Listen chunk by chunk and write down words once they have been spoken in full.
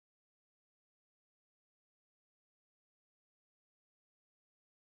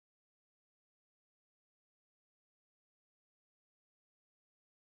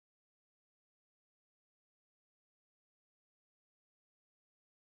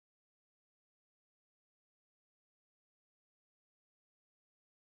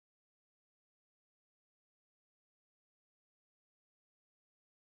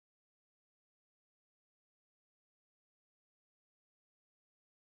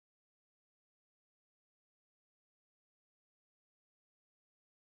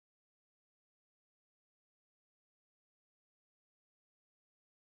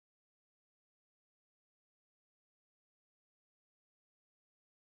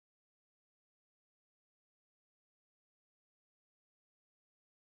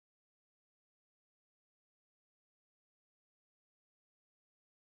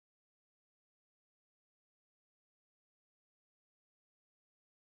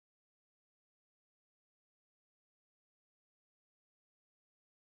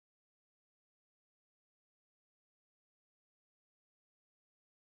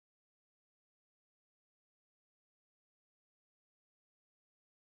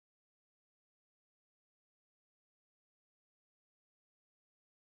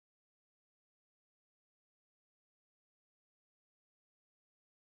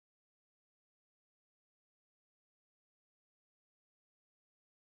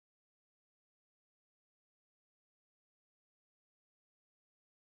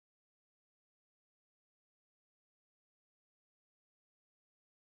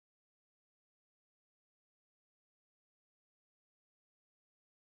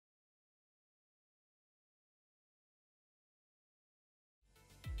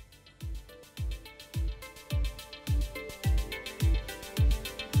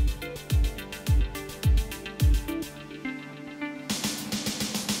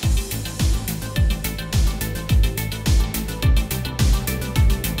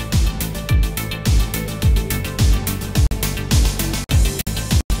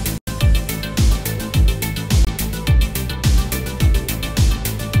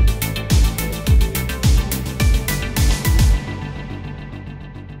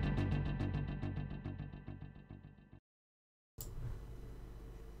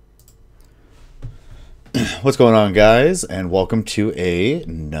What's going on, guys? And welcome to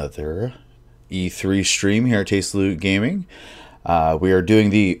another E3 stream here at Taste Loot Gaming. We are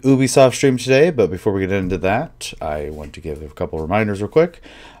doing the Ubisoft stream today, but before we get into that, I want to give a couple reminders real quick.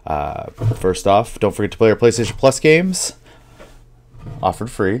 First off, don't forget to play our PlayStation Plus games,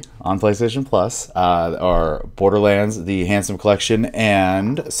 offered free on PlayStation Plus. Our Borderlands, the Handsome Collection,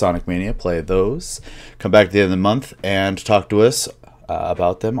 and Sonic Mania. Play those. Come back at the end of the month and talk to us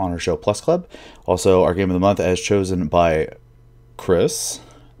about them on our show Plus Club. Also, our game of the month, as chosen by Chris,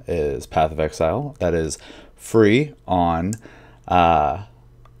 is Path of Exile. That is free on all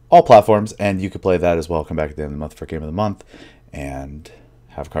platforms, and you can play that as well. Come back at the end of the month for game of the month and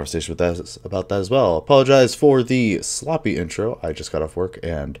have a conversation with us about that as well. Apologize for the sloppy intro. I just got off work,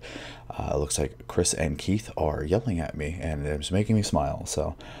 and it looks like Chris and Keith are yelling at me, and it's making me smile.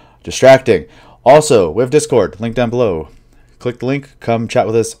 So, distracting. Also, we have Discord, link down below. Click the link, come chat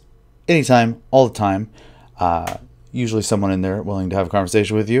with us anytime, all the time. Usually someone in there willing to have a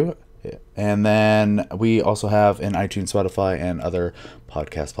conversation with you. And then we also have an iTunes, Spotify, and other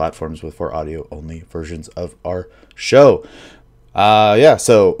podcast platforms for audio-only versions of our show.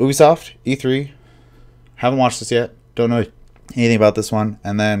 So Ubisoft E3. Haven't watched this yet. Don't know anything about this one.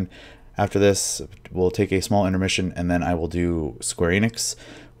 And then after this, we'll take a small intermission, and then I will do Square Enix,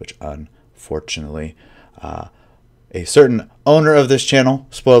 which unfortunately... a certain owner of this channel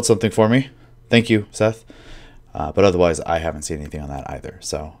spoiled something for me. Thank you, Seth. But otherwise, I haven't seen anything on that either.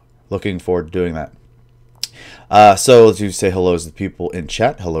 So, looking forward to doing that. So, let's say hello to the people in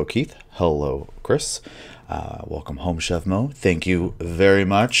chat. Hello, Keith. Hello, Chris. Welcome home, Chef Mo. Thank you very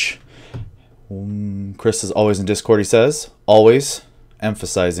much. Chris is always in Discord, he says. Always.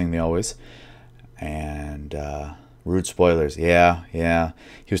 Emphasizing the always. And... rude spoilers. Yeah.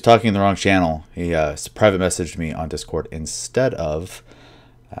 He was talking in the wrong channel. He private messaged me on Discord instead of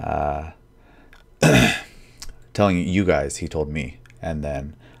telling you guys. He told me, and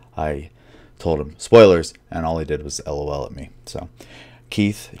then I told him spoilers, and all he did was LOL at me. So,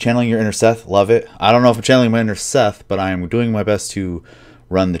 Keith, channeling your inner Seth, love it. I don't know if I'm channeling my inner Seth, but I am doing my best to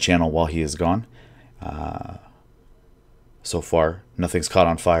run the channel while he is gone. So far, nothing's caught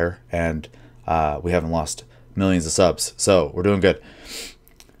on fire, and we haven't lost millions of subs, so we're doing good.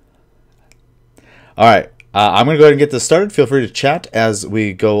 All right, I'm gonna go ahead and get this started. Feel free to chat as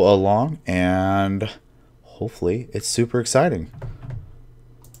we go along, and hopefully it's super exciting.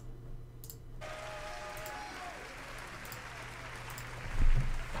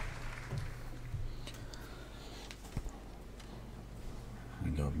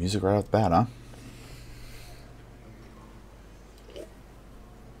 Go music right off the bat, huh?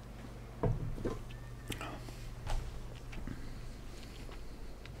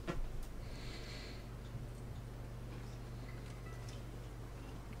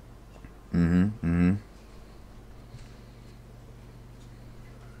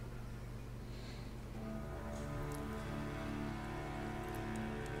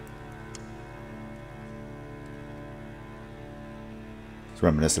 It's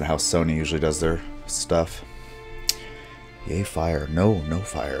reminiscent of how Sony usually does their stuff. Yay, fire. No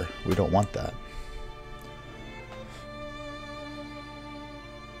fire. We don't want that.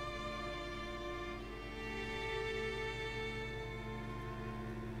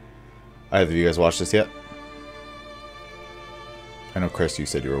 Either of you guys watched this yet? I know, Chris, you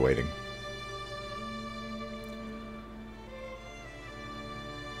said you were waiting.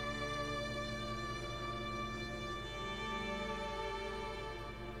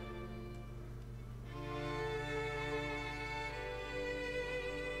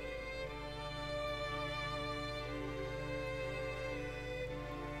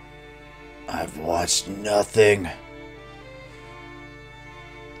 I've watched nothing.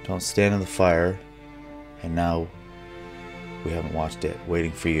 Don't stand in the fire. And now we haven't watched it.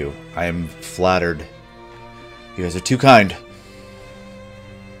 Waiting for you. I am flattered. You guys are too kind.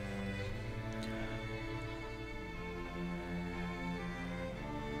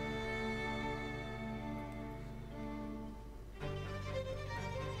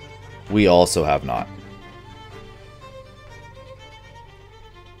 We also have not.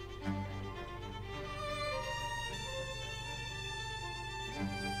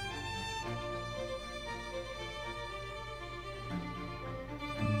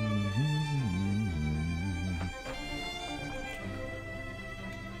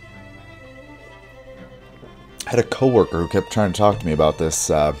 I had a coworker who kept trying to talk to me about this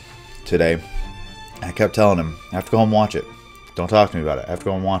today. I kept telling him, I have to go home and watch it. Don't talk to me about it. I have to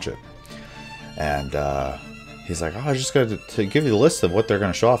go home and watch it. And he's like, oh, I just got to give you the list of what they're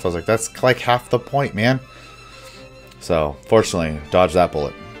going to show off. I was like, that's like half the point, man. So, fortunately, dodged that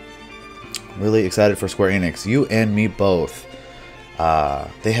bullet. really excited for Square Enix. You and me both.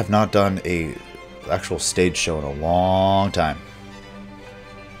 They have not done a actual stage show in a long time.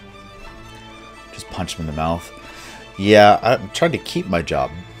 Just punch him in the mouth. Yeah, I'm trying to keep my job.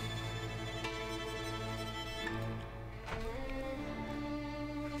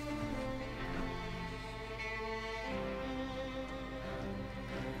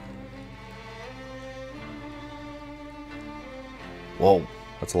 Whoa,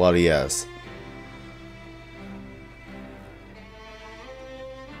 that's a lot of yes.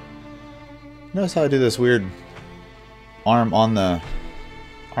 Notice how I do this weird arm on the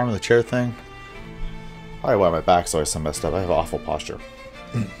arm of the chair thing? Probably why my back's always so messed up. I have awful posture.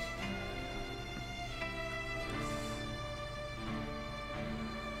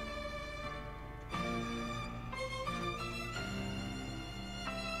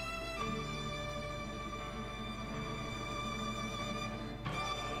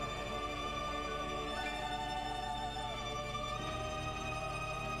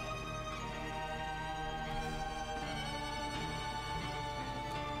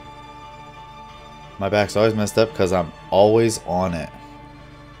 My back's always messed up because I'm always on it.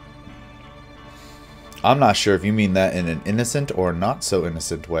 I'm not sure if you mean that in an innocent or not so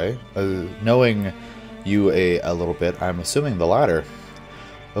innocent way. Knowing you a little bit, I'm assuming the latter.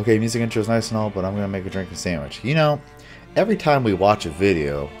 Okay, music intro is nice and all, but I'm going to make a drink and sandwich. You know, every time we watch a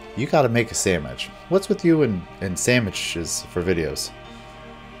video, you got to make a sandwich. What's with you and sandwiches for videos?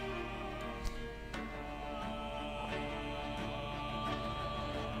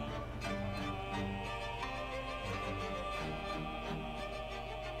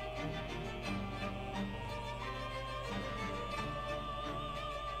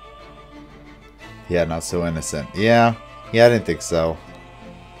 Yeah, not so innocent. Yeah, I didn't think so.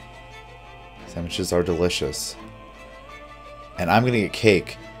 Sandwiches are delicious. And I'm gonna get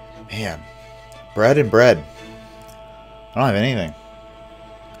cake. Man, bread and bread. I don't have anything.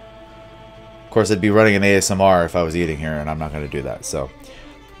 Of course, I'd be running an ASMR if I was eating here, and I'm not gonna do that, so.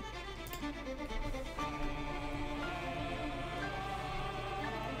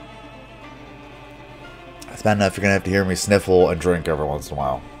 That's bad enough. You're gonna have to hear me sniffle and drink every once in a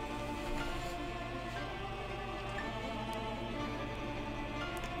while.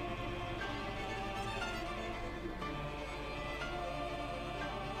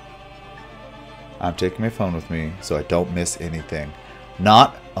 I'm taking my phone with me so I don't miss anything.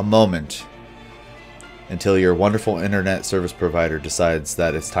 Not a moment until your wonderful internet service provider decides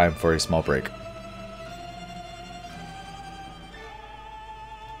that it's time for a small break.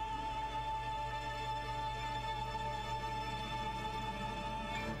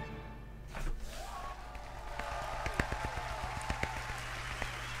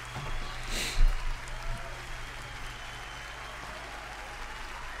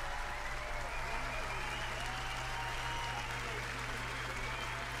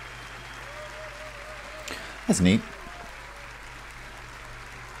 That's neat.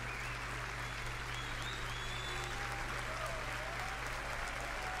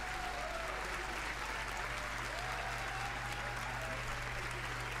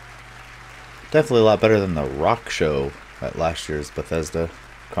 Definitely a lot better than the rock show at last year's Bethesda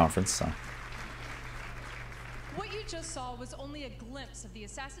conference. So. What you just saw was only a glimpse of the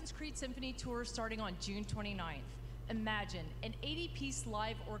Assassin's Creed Symphony Tour starting on June 29th. Imagine an 80-piece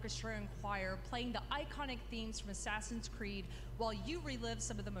live orchestra and choir playing the iconic themes from Assassin's Creed while you relive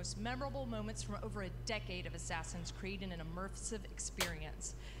some of the most memorable moments from over a decade of Assassin's Creed in an immersive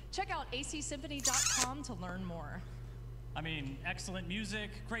experience. Check out acsymphony.com to learn more. I mean, excellent music,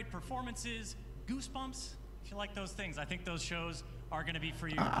 great performances, goosebumps. If you like those things, I think those shows are going to be for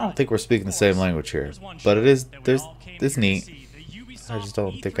you. I don't think we're speaking the same language here, but it's neat. I just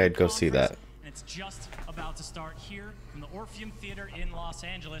don't think I'd go see that. It's just about to start here from the Orpheum Theater in Los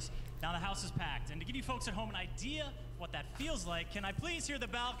Angeles. Now the house is packed, and to give you folks at home an idea of what that feels like, can I please hear the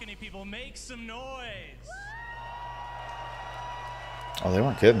balcony people make some noise? Oh, they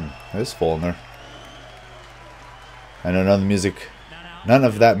weren't kidding. It was full in there. I know none of the music, none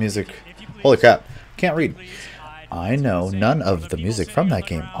of that music. Holy crap, can't read. I know none of the music from that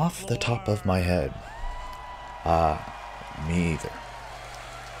game off the top of my head. Me either.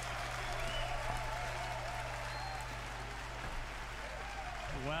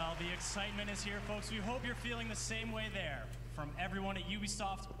 Well, the excitement is here, folks. We hope you're feeling the same way there. From everyone at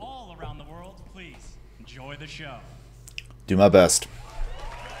Ubisoft all around the world, please enjoy the show. Do my best.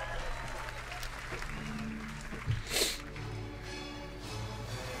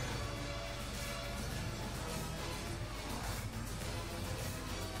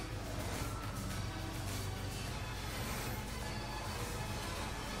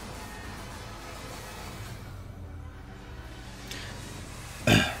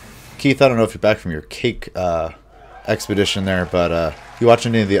 Keith, I don't know if you're back from your cake expedition there, but you watch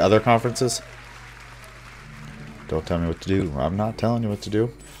any of the other conferences? Don't tell me what to do. I'm not telling you what to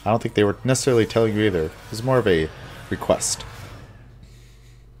do. I don't think they were necessarily telling you either. It was more of a request.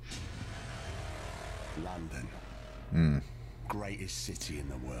 London. Greatest city in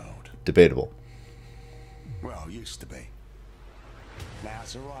the world. Debatable. Well, used to be. Now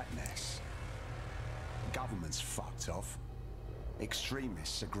it's a right mess. Government's fucked off.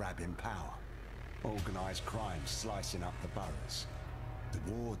 Extremists are grabbing power. Organised crime slicing up the boroughs. The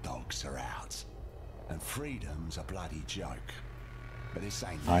war dogs are out. And freedom's a bloody joke. But this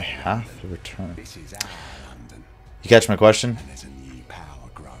ain't I your have London. to return. This is our London. You catch my question? And there's a new power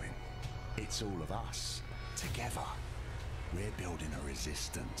growing. It's all of us. Together. We're building a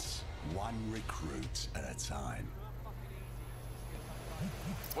resistance. One recruit at a time.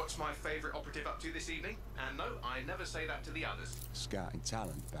 What's my favourite operative up to this evening? And no, I never say that to the others. Scouting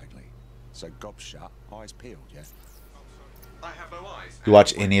talent, Bagley. So gob shut, eyes peeled, yeah? I have no eyes. You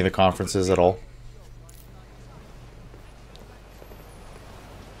watch any of the conferences at all?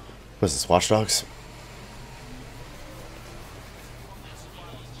 What's this, Watch Dogs?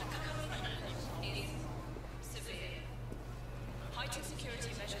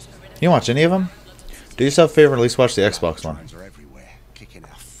 You don't watch any of them? Do yourself a favor and at least watch the Xbox one. Drones are everywhere, kicking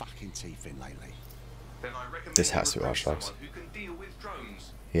our fucking teeth in lately. Then I recommend This has to be you Watch recruit Dogs. someone who can deal with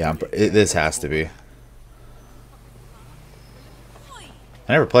drones. Yeah, this has to be.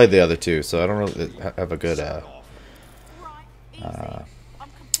 I never played the other two, so I don't really have a good, or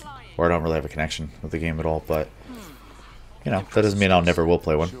I don't really have a connection with the game at all, but, you know, that doesn't mean I'll never will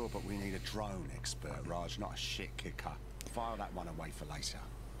play one. Sure, but we need a drone expert, Raj, not a shit kicker. File that one away for later.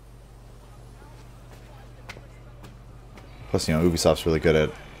 Plus, you know, Ubisoft's really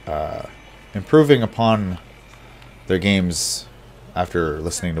good at improving upon their games after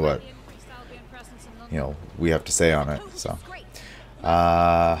listening to what, you know, we have to say on it, so.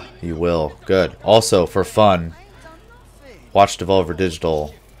 You will. Good. Also, for fun, watch Devolver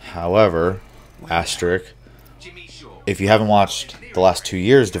Digital. However, asterisk, if you haven't watched the last 2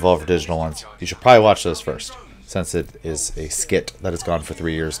 years Devolver Digital ones, you should probably watch those first, since it is a skit that has gone for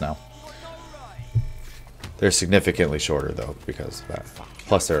 3 years now. They're significantly shorter, though, because of that.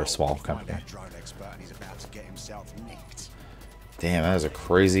 Plus, they're a small company. Damn, that is a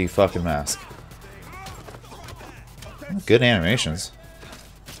crazy fucking mask. Good animations.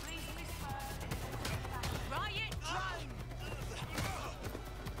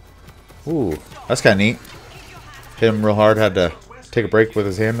 Ooh, that's kind of neat. Hit him real hard, had to take a break with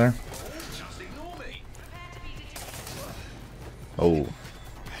his hand there. Oh.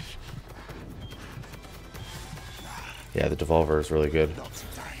 Yeah, the Devolver is really good.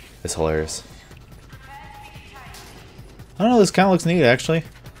 It's hilarious. I don't know, this kind of looks neat, actually.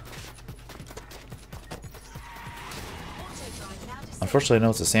 Unfortunately, I know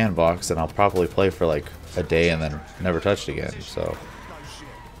it's a sandbox, and I'll probably play for like a day and then never touch it again, so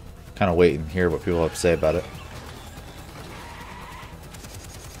kind of wait and hear what people have to say about it.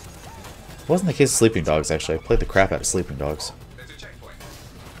 It wasn't the case of Sleeping Dogs, actually. I played the crap out of Sleeping Dogs.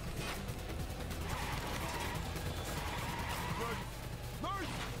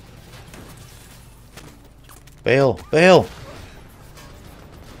 Bail! Bail!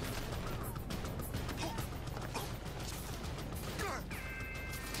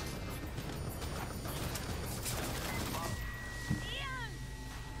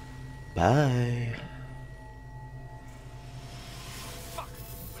 Bye. Fuck!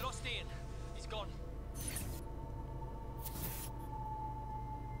 We lost Ian. He's gone.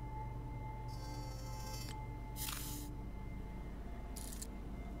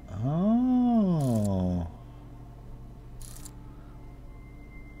 Oh.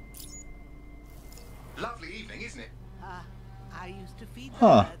 Lovely evening, isn't it? I used to feed the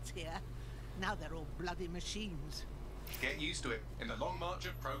Huh. birds here. Now they're all bloody machines. Get used to it. In the long march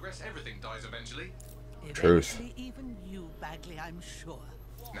of progress, everything dies eventually. Truth. Eventually, even you, Bagley, I'm sure.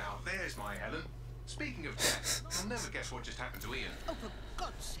 Now there's my Helen. Speaking of death, you'll never guess what just happened to Ian. Oh, for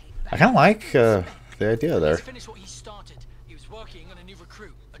God's sake, I kind of like the idea there. He's finished what he started. He was working on a new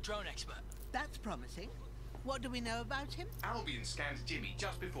recruit, a drone expert. that's promising. What do we know about him? Albion scanned Jimmy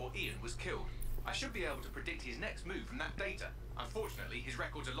just before Ian was killed. I should be able to predict his next move from that data. Unfortunately, his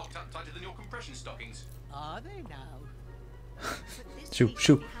records are locked up tighter than your compression stockings. Are they now? Shoot,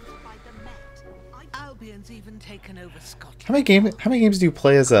 shoot. Albion's even taken over Scotland. How many games do you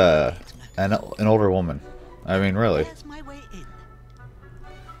play as an older woman? I mean, really? There's my way in.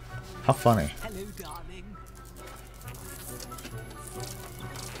 How funny. Hello, darling.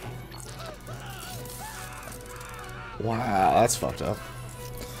 Wow, that's fucked up.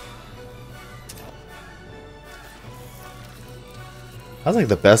 That was like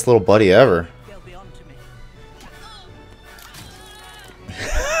the best little buddy ever. They'll be on to me.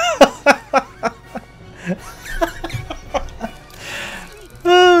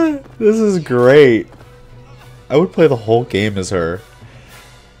 This is great. I would play the whole game as her.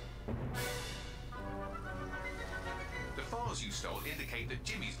 The files you stole indicate that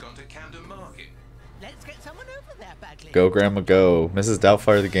Jimmy's gone to Camden Market. Let's get someone over there, Bagley. Go, Grandma, go. Mrs.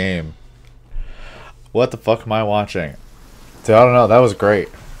 Doubtfire the game. What the fuck am I watching? Dude, I don't know. That was great.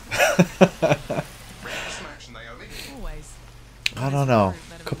 Ready for some action, Naomi? Always. I don't know.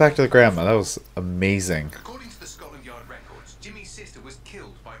 Go back to the grandma. That was amazing. According to the Scotland Yard records, Jimmy's sister was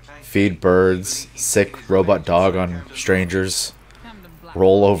killed by playing... Feed birds. Sick robot dog on strangers.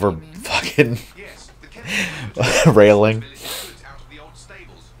 Roll over fucking Yes, the chemical railing. goods out of the old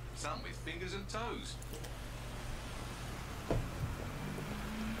stables, some with fingers and toes.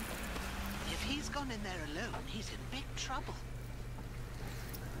 If he's gone in there alone, he's in big trouble.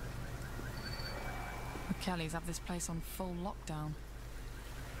 The Kellys have this place on full lockdown.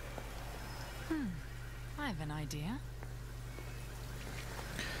 I have an idea.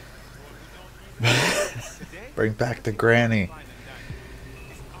 Bring back the granny.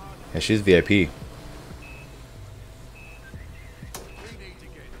 Yeah, she's VIP.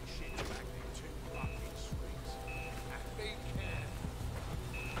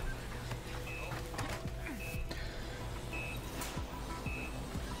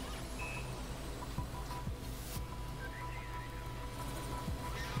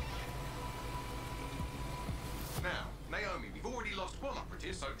 Now, Naomi, we've already lost one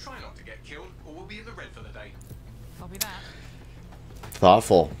operative, so try not to get killed, or we'll be in the red for the day. Copy that.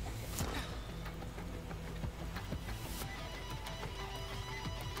 Thoughtful.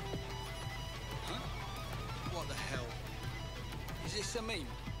 What the hell? Is this a meme?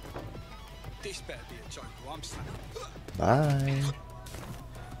 This better be a joke or I'm stuck. Bye.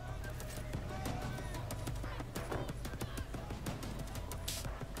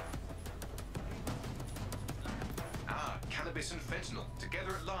 Ah, cannabis and fentanyl,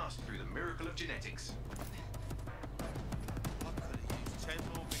 together at last through the miracle of genetics.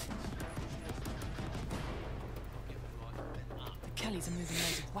 The Kellys are moving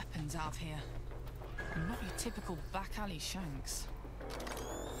loads of weapons out of here. And not your typical back alley shanks.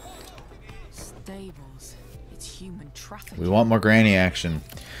 Stables. It's human trafficking. We want more granny action.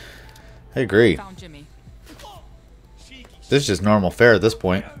 I agree. Found Jimmy. This is just normal fare at this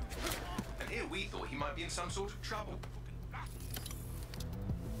point. And here we thought he might be in some sort of trouble.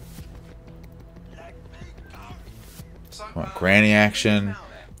 So, We want granny action.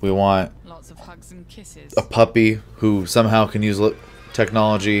 We want Lots of hugs and kisses. a puppy who somehow can use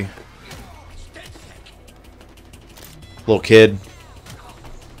technology. Little kid.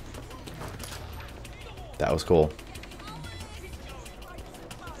 That was cool.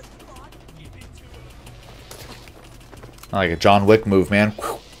 Like a John Wick move, man.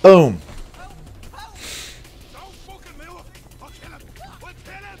 Boom.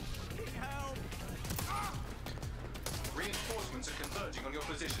 reinforcements are converging on your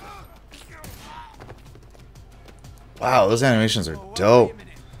position. Wow, those animations are dope.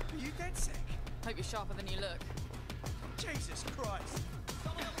 Are you dead sick? Hope you're sharper than you look. Jesus Christ.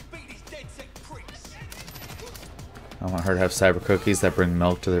 Someone beat these dead sick pricks. I want her to have cyber cookies that bring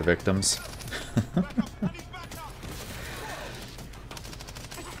milk to their victims.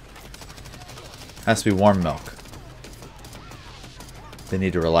 Has to be warm milk. They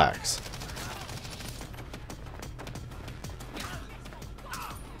need to relax.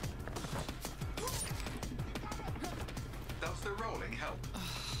 Does the rolling help?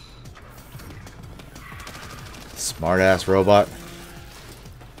 Smart ass robot.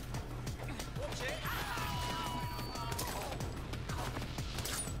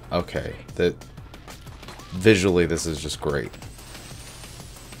 Okay, that visually this is just great.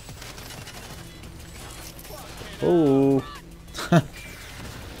 Oh.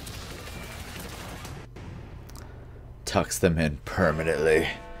 Tucks them in permanently.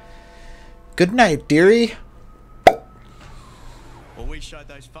 Good night, dearie. Well, we showed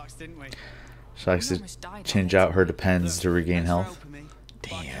those fucks, didn't we? She likes to almost died on change it. out her depends to regain Thanks for health. helping me,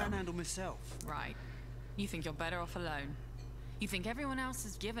 but I Damn. can handle myself. Right. You think you're better off alone. You think everyone else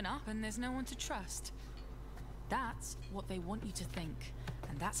has given up and there's no one to trust. That's what they want you to think.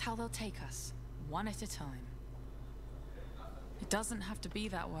 And that's how they'll take us, one at a time. It doesn't have to be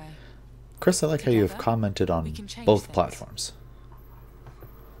that way. Chris, I like how you have Together, commented we on can change both things. platforms.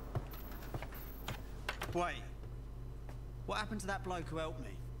 Wait. What happened to that bloke who helped me?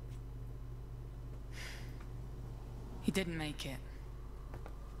 He didn't make it.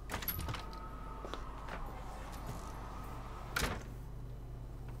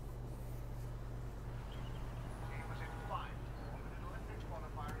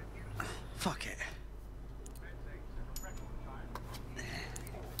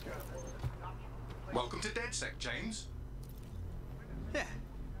 Welcome to DeadSec, James. Yeah.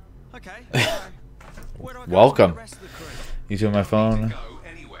 Okay. Where do I go Welcome. with the rest of the crew? You to my phone Go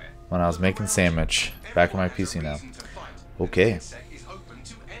anywhere. when I was making sandwich. Back on my PC now. Okay. DeadSec is open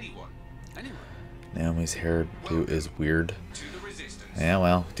to anyone. Anyway. Naomi's hairdo is weird. To the Resistance. Yeah,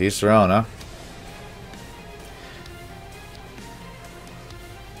 well, to each their own, huh?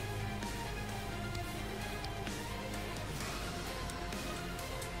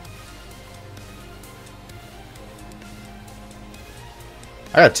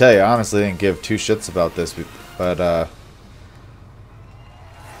 I gotta tell you, I honestly didn't give two shits about this, but I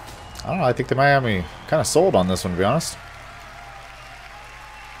don't know, I think they might have me kind of sold on this one, to be honest.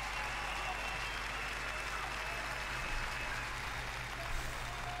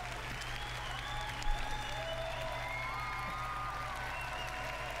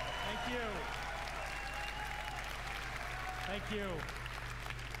 Thank you. Thank you.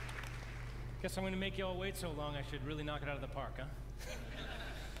 Guess I'm going to make you all wait so long, I should really knock it out of the park, huh?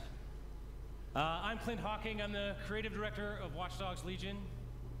 I'm Clint Hawking. I'm the creative director of Watch Dogs Legion.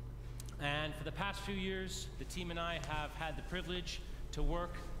 And for the past few years, the team and I have had the privilege to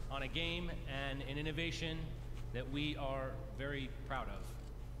work on a game and an innovation that we are very proud of.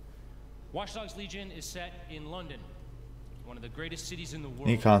 Watch Dogs Legion is set in London, one of the greatest cities in the world.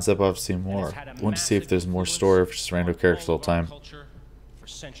 Neat concept, I've seen more. Want to see if there's more story for just random characters all the time. For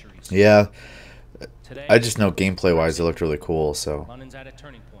centuries. Yeah, Today, I just know gameplay-wise it looked really cool, so. London's at a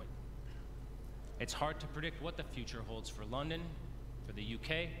turning point. It's hard to predict what the future holds for London, for the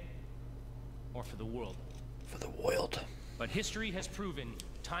UK, or for the world. For the world. But history has proven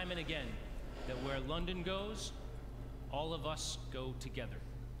time and again that where London goes, all of us go together.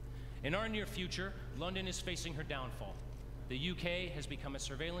 In our near future, London is facing her downfall. The UK has become a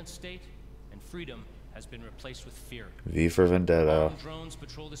surveillance state, and freedom has been replaced with fear. V for Vendetta. Armed drones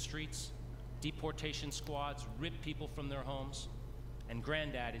patrol the streets, deportation squads rip people from their homes, and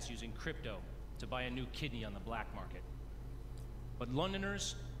Granddad is using crypto to buy a new kidney on the black market. But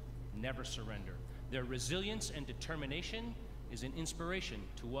Londoners never surrender. Their resilience and determination is an inspiration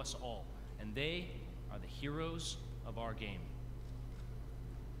to us all, and they are the heroes of our game.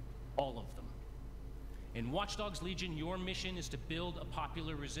 All of them. In Watch Dogs Legion, your mission is to build a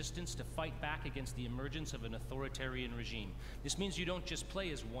popular resistance to fight back against the emergence of an authoritarian regime. This means you don't just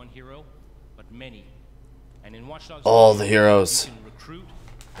play as one hero, but many. And in Watch Dogs All Legion, the heroes. you can recruit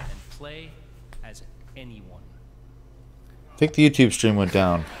and play as anyone. I think the YouTube stream went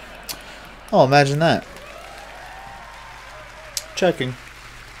down. Oh, imagine that. Checking.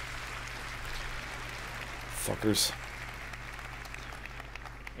 Fuckers.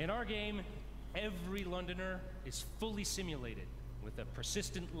 In our game, every Londoner is fully simulated with a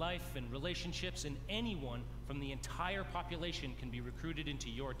persistent life and relationships, and anyone from the entire population can be recruited into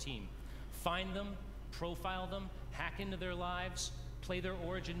your team. Find them, profile them, hack into their lives, play their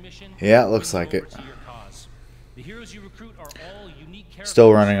origin mission. Yeah, it looks win them like it. over to your cause. The heroes you recruit are all unique characters.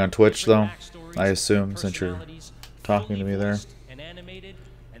 Still running on Twitch, though, different backstories, I assume, since you're personalities, talking to fully me there. voiced and animated,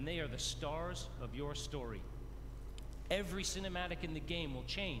 and they are the stars of your story. Every cinematic in the game will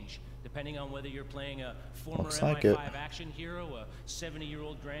change depending on whether you're playing a former Looks MI5 like it. action hero, a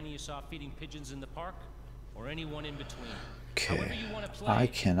 70-year-old granny you saw feeding pigeons in the park, or anyone in between. However Okay. you want to play, I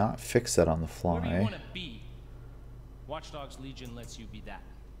cannot fix that on the whoever you fly. want to be, Watch Dogs Legion lets you be that.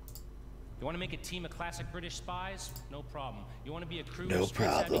 You want to make a team of classic British spies? No problem. You want to be a crew No of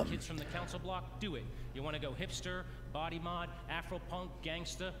street-savvy problem. kids from the council block? Do it. You want to go hipster, body mod, Afro-punk,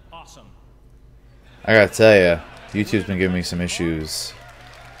 gangsta? Awesome. I gotta tell you, YouTube's been giving me some issues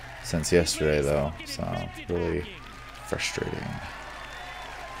since yesterday, though, so really frustrating.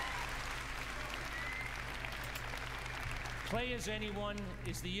 Play as Anyone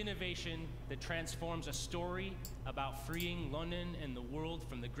is the innovation that transforms a story about freeing London and the world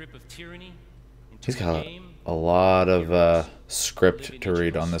from the grip of tyranny into He's a got game. a lot of script to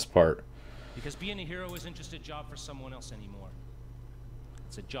read on this part. Because being a hero isn't just a job for someone else anymore.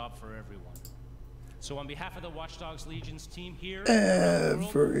 It's a job for everyone. So on behalf of the Watch Dogs Legion's team here, thank you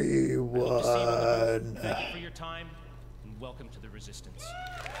for your time and welcome to the Resistance.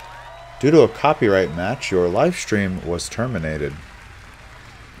 Due to a copyright match, your live stream was terminated.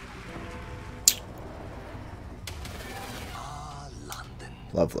 Ah, London.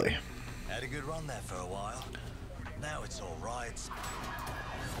 Lovely. Had a good run there for a while. Now it's all riots,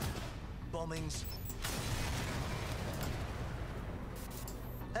 bombings,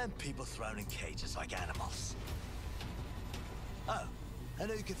 and people thrown in cages like animals. Oh, and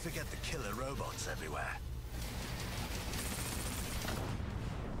who could forget the killer robots everywhere?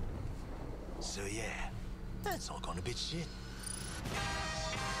 So yeah, that's all gone a bit shit.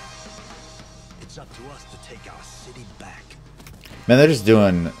 It it's up to us to take our city back. Man, they're just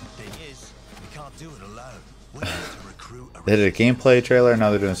doing. Thing is, we can't do it alone. We need to recruit a They did a gameplay trailer. Now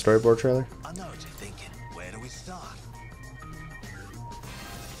they're doing a storyboard trailer. I know what you're thinking. Where do we start?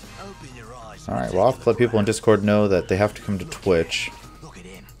 Open your eyes. All right. Well, I'll have to let people in Discord know that they have to come to Twitch. Look at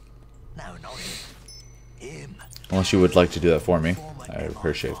him. No, not him. Him. Unless you would like to do that for me, I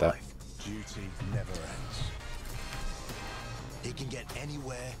appreciate that. Duty never ends. He can get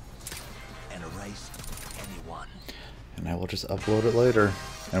anywhere and erase anyone. And I will just upload it later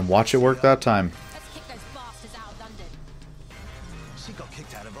and watch it work that time. Let's kick those bastards out of London. She got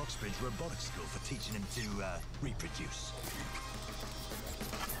kicked out of Oxbridge Robotics School for teaching him to reproduce.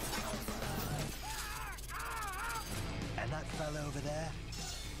 And that fella over there,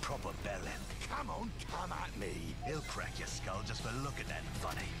 proper bellend. Come on, come at me. He'll crack your skull just for looking at him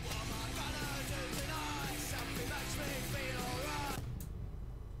funny.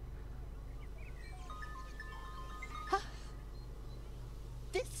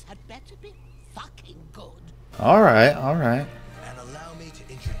 This had better be fucking good. All right. All right. And allow me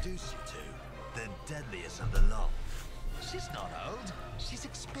to introduce you to the deadliest of the lot. She's not old, she's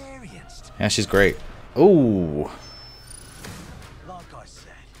experienced. Yeah, she's great. Ooh. Like I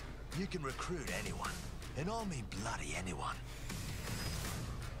said, you can recruit anyone, and I mean bloody anyone.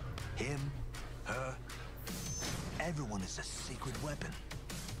 Him, her, everyone is a secret weapon.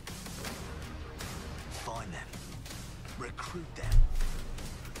 Find them, recruit them,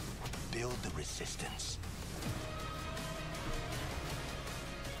 build the resistance.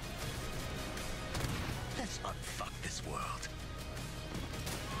 Let's unfuck this world.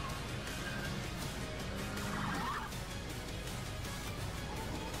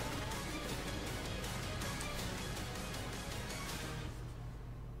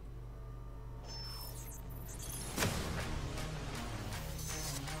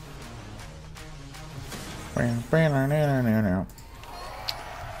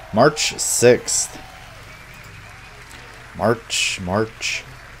 March 6th. March,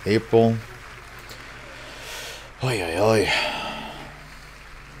 April. Oy, oy, oy.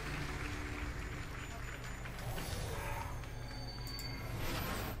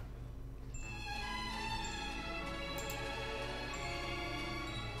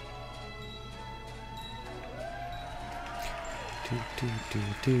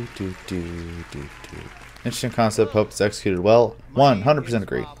 Interesting concept. Hope it's executed well. 100%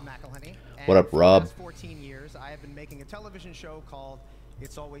 agree. What up, Rob? For the last 14 years, I have been making a television show called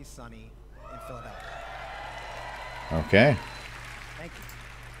It's Always Sunny in Philadelphia. Okay. Thank you.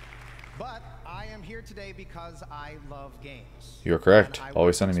 But I am here today because I love games. You're correct. And I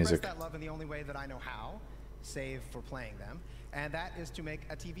Always want Sunny to music. express that love in the only way that I know how, save for playing them, and that is to make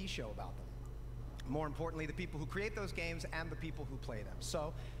a TV show about them. More importantly, the people who create those games and the people who play them.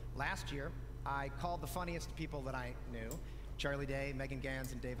 So, last year, I called the funniest people that I knew, Charlie Day, Megan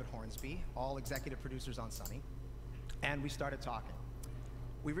Gans, and David Hornsby, all executive producers on Sunny, and we started talking.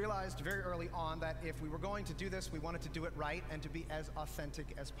 We realized very early on that if we were going to do this, we wanted to do it right and to be as authentic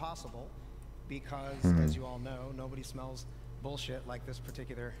as possible, because, as you all know, nobody smells bullshit like this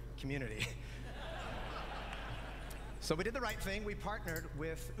particular community. So we did the right thing. We partnered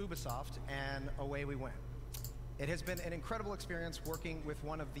with UBISOFT, and away we went. It has been an incredible experience working with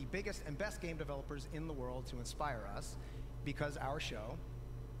one of the biggest and best game developers in the world to inspire us, because our show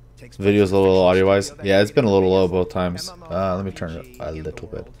takes place Video's in a little fictional audio-wise. studio that Yeah, it's been a created little the low biggest both times. Let me turn it MMORPG up a in the little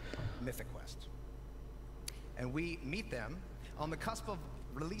bit. world, Mythic Quest. And we meet them on the cusp of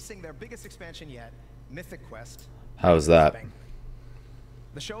releasing their biggest expansion yet, Mythic Quest. How's that? Bang.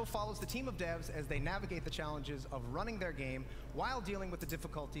 The show follows the team of devs as they navigate the challenges of running their game while dealing with the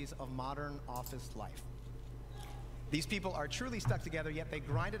difficulties of modern office life. These people are truly stuck together, yet they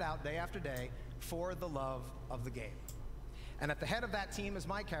grind it out day after day for the love of the game. And at the head of that team is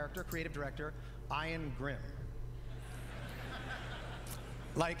my character, creative director, Ian Grimm.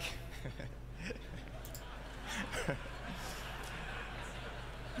 Like,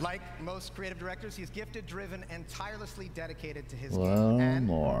 like most creative directors, he's gifted, driven, and tirelessly dedicated to his game. And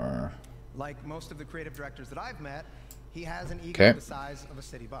More. like most of the creative directors that I've met, he has an ego the size of a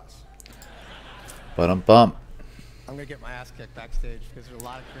city bus. Bump. I'm gonna get my ass kicked backstage because there's a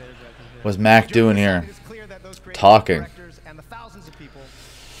lot of creative directors here. What's Mac doing here? It is clear that those creative Talking. directors and the thousands of people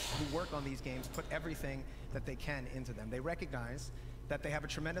who work on these games put everything that they can into them. They recognize that they have a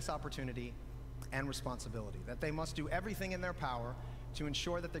tremendous opportunity and responsibility, that they must do everything in their power to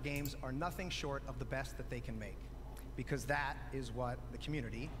ensure that their games are nothing short of the best that they can make, because that is what the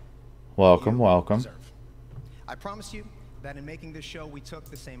community Welcome, you welcome. deserve. I promise you that in making this show, we took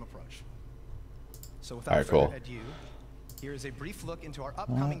the same approach. So without Alright, further cool. ado, here is a brief look into our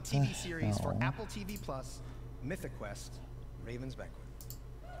upcoming TV series for Apple TV Plus, Mythic Quest: Raven's Banquet.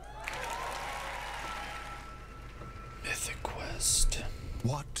 Mythic Quest.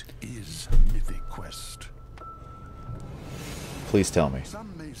 What is Mythic Quest? Please tell me.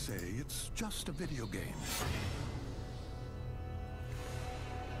 Some may say it's just a video game.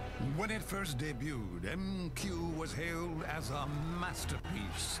 When it first debuted, MQ was hailed as a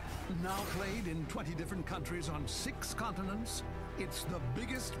masterpiece. Now played in 20 different countries on 6 continents, it's the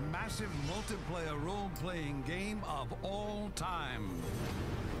biggest massive multiplayer role-playing game of all time.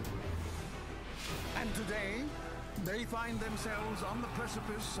 And today, they find themselves on the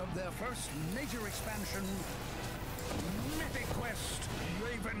precipice of their first major expansion, Mythic Quest: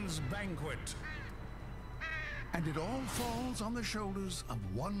 Raven's Banquet. And it all falls on the shoulders of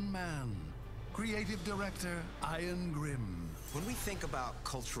one man, creative director Ian Grimm. When we think about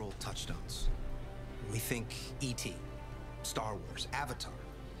cultural touchstones, we think E.T., Star Wars, Avatar,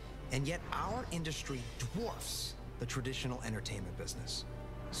 and yet our industry dwarfs the traditional entertainment business.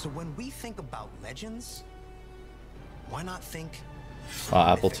 So when we think about legends, why not think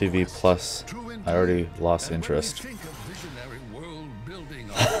Apple TV Plus. I already lost interest.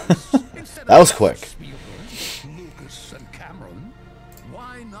 That was quick. Lucas and Cameron,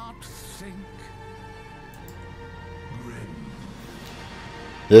 why not think Grimm?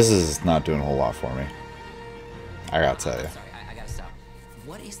 This is not doing a whole lot for me. I gotta tell you. Sorry, I gotta stop.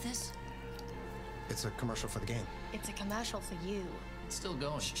 What is this? it's a commercial for the game? It's a commercial for you. It's still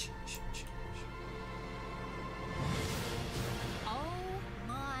going. Shh. Oh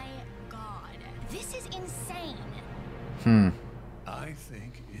my god. This is insane. I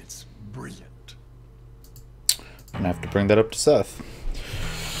think it's brilliant. I'm gonna have to bring that up to Seth.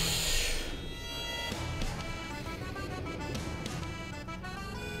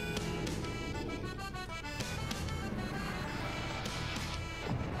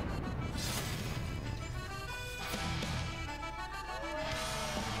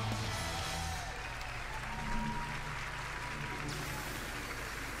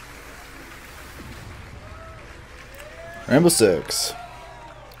 Rainbow Six.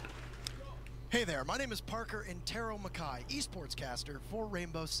 Hey there, my name is Parker Intero Mackay, esports caster for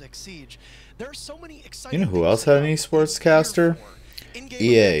Rainbow Six Siege. There are so many exciting. You know who else had an esports caster?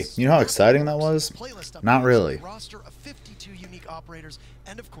 EA. You know how exciting that was? Not really. Roster of 52 unique operators,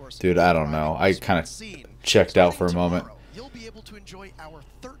 and of course, dude, I don't know. I kind of checked out for a moment. You'll be able to enjoy our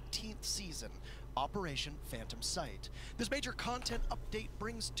 13th season, Operation Phantom Sight. This major content update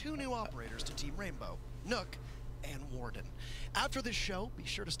brings 2 new operators to Team Rainbow, Nook and Warden. After this show, be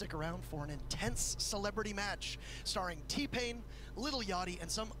sure to stick around for an intense celebrity match starring T-Pain, Little Yachty,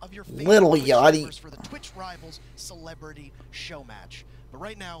 and some of your favorite for the Twitch Rivals Celebrity Show Match. But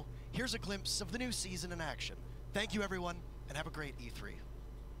right now, here's a glimpse of the new season in action. Thank you, everyone, and have a great E3.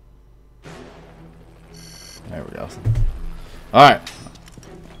 There we go. All right,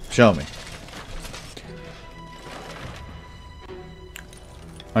 show me.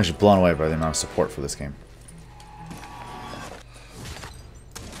 I'm actually blown away by the amount of support for this game.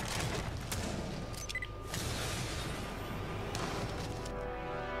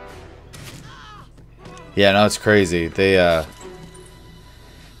 Yeah, no, it's crazy. They,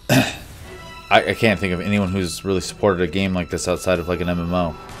 I can't think of anyone who's really supported a game like this outside of like an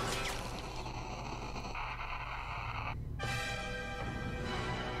MMO.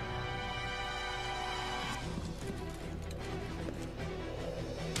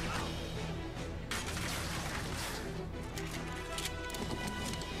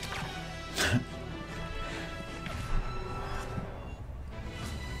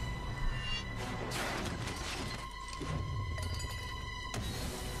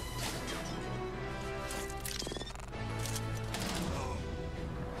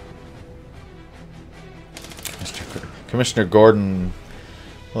 Commissioner Gordon,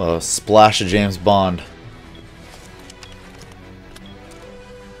 a splash of James Bond.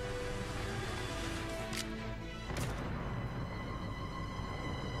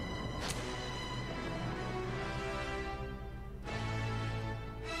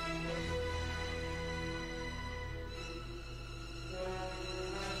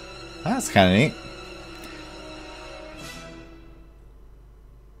 That's kind of neat.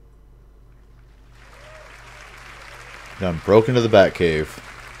 Done broke into the Batcave.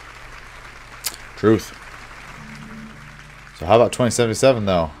 Truth. So how about 2077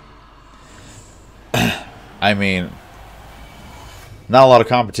 though? I mean, not a lot of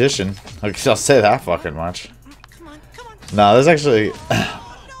competition. I'll say that fucking much. No, there's actually.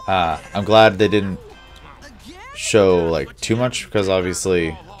 I'm glad they didn't show like too much because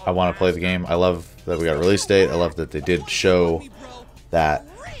obviously I want to play the game. I love that we got a release date. I love that they did show that,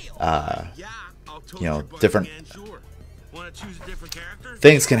 you know, different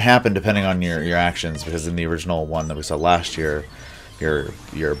things can happen depending on your actions. Because in the original one that we saw last year,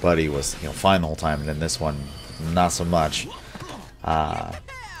 your buddy was, you know, fine the whole time, and in this one, not so much.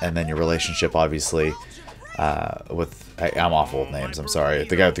 And then your relationship, obviously, with I'm awful with names. I'm sorry.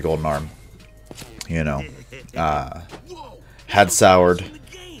 The guy with the golden arm, you know, had soured.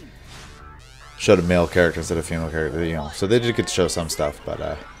 Showed a male character instead of female character, you know. So they did get to show some stuff,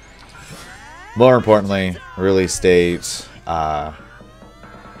 but more importantly, release date, and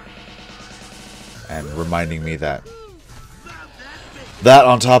reminding me that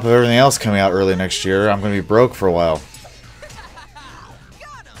on top of everything else coming out early next year, I'm going to be broke for a while.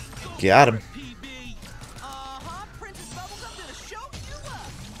 Got him.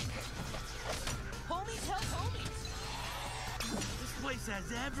 This place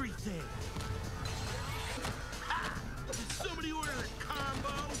has everything. Somebody ordered a combo.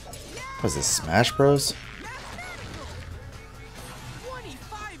 What is this, Smash Bros?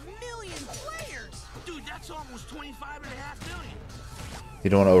 25 million players. Dude, that's almost 25.5 million.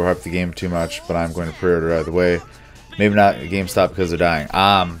 You don't want to overhype the game too much, but I'm going to pre-order either way. Maybe not at GameStop because they're dying.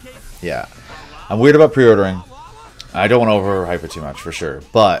 Yeah. I'm weird about pre-ordering. I don't want to overhype it too much, for sure.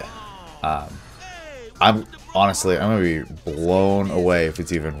 But, I'm going to be blown away if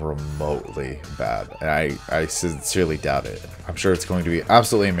it's even remotely bad. And I sincerely doubt it. I'm sure it's going to be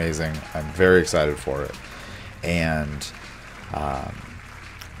absolutely amazing. I'm very excited for it. And, now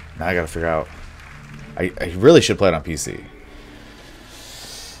I got to figure out. I really should play it on PC.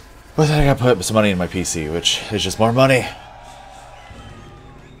 But then I got to put some money in my PC, which is just more money.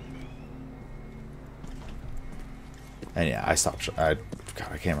 And yeah, I stopped. I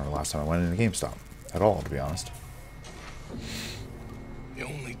can't remember the last time I went into GameStop at all, to be honest. The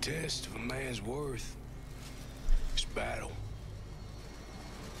only test of a man's worth is battle.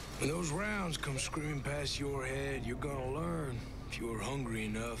 When those rounds come screaming past your head, you're gonna learn if you're hungry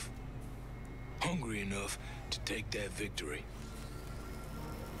enough to take that victory.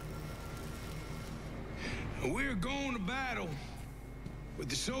 And we're going to battle with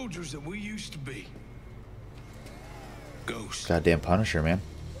the soldiers that we used to be. Ghosts. Goddamn Punisher, man.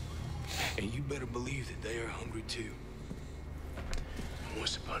 And you better believe that they are hungry too.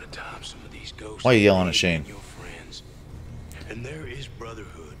 Once upon a time, some of these ghosts. Why are you yelling at Shane? Your friends. And there is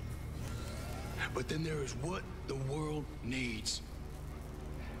brotherhood. But then there is what the world needs.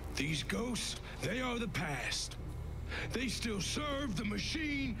 These ghosts, they are the past. They still serve the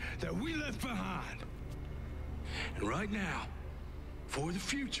machine that we left behind. And right now, for the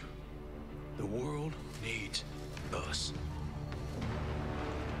future, the world needs us.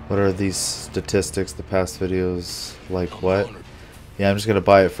 What are these statistics? The past videos, like what? Yeah, I'm just gonna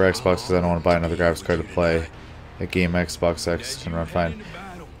buy it for Xbox because I don't want to buy another graphics card to play a game Xbox X can run fine.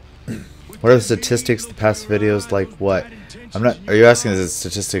 What are the statistics? The past videos, like what? I'm not. Are you asking the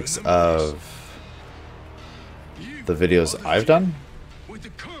statistics of the videos I've done? With the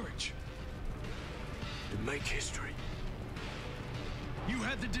courage to make history. You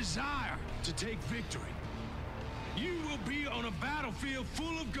have the desire to take victory. You will be on a battlefield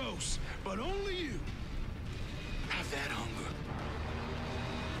full of ghosts, but only you have that hunger.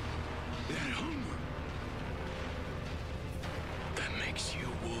 That hunger that makes you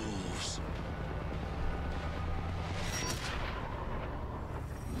wolves.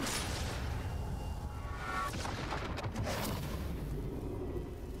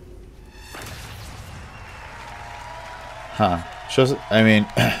 Huh. Shows. I mean,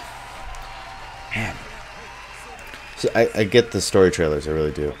 man. So I get the story trailers. I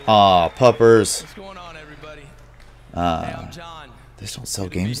really do. Aw, puppers. What's going on, everybody? Hey, I'm John. They just don't sell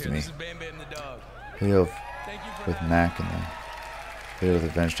games to me. This is Bam Bam the dog. Video with Mac and the video with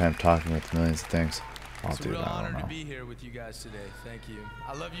Adventure Time talking with millions of things. I'll do that. I don't Honor to know. be here with you guys today. Thank you.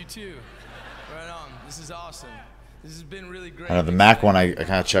 I love you too. Right on. This is awesome. This has been really great. I know the Mac one I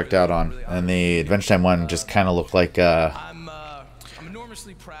kind of checked out on, and the Adventure Time one just kind of looked like I'm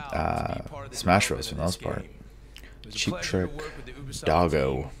enormously proud to be part of the Smash development Bros for of the most this part. game. It was a Cheap pleasure to Trick, work with the UBISOFT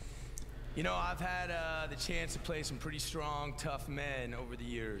Doggo. team. You know, I've had the chance to play some pretty strong, tough men over the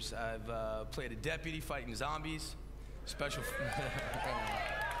years. I've played a deputy fighting zombies, special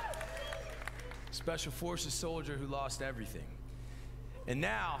forces soldier who lost everything. And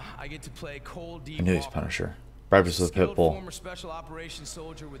now I get to play Cold D. I knew he was Punisher. Breakfast with Skilled Pitbull. former special operations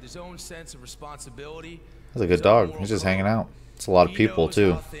soldier with his own sense of responsibility. That's a good dog. He's just hanging out. It's a lot of people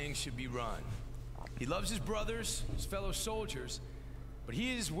too. How things should be run. He loves his brothers, his fellow soldiers, but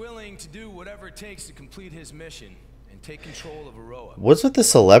he is willing to do whatever it takes to complete his mission. and take control of Aroa. What's with the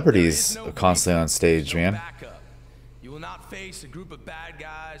celebrities constantly on stage, man? Backup. You will not face a group of bad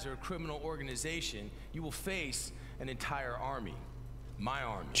guys or a criminal organization. You will face an entire army. My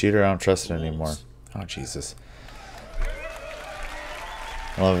army. Cheater, I don't trust it anymore. Oh, Jesus.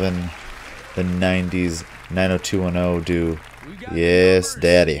 Loving the 90s 90210 do. Yes,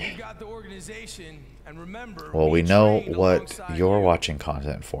 daddy. Well, we know what you're watching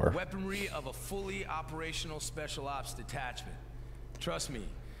content for. Weaponry of a fully operational special ops detachment. Trust me,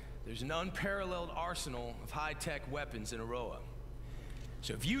 there's an unparalleled arsenal of high-tech weapons in Aroa.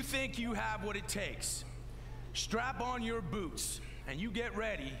 So if you think you have what it takes, strap on your boots and you get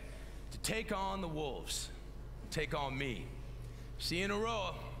ready to take on the wolves. Take on me. See you in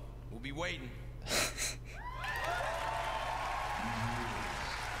Aroa. We'll be waiting.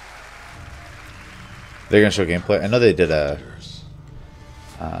 They're gonna show gameplay. I know they did a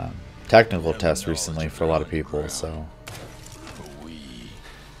technical test recently for a lot of people, so. But we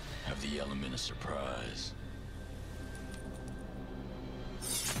have the element of surprise.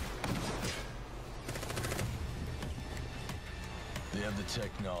 They have the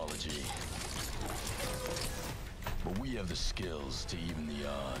technology, but we have the skills to even the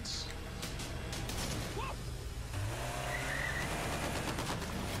odds.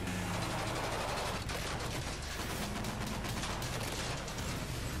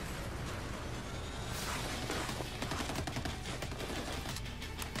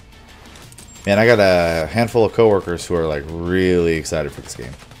 Man, I got a handful of coworkers who are like really excited for this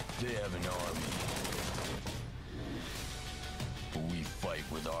game. They have an army, but we fight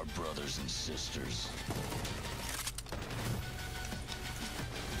with our brothers and sisters.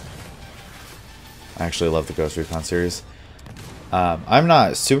 I actually love the Ghost Recon series. I'm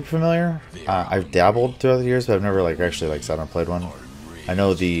not super familiar. I've dabbled throughout the years, but I've never like actually like sat and played one. I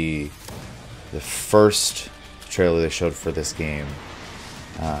know the first trailer they showed for this game,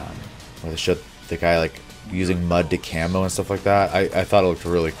 where they showed the guy like using mud to camo and stuff like that. I thought it looked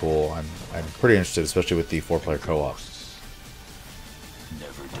really cool. I'm pretty interested, especially with the 4-player co-op.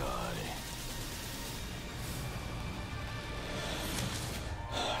 Never die.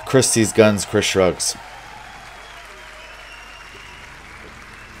 Chris sees guns, Chris shrugs.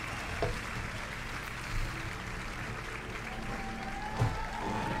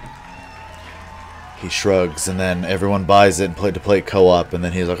 He shrugs, and then everyone buys it and play to play co-op, and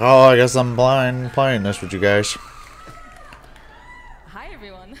then he's like, "Oh, I guess I'm blind playing this with you guys." Hi,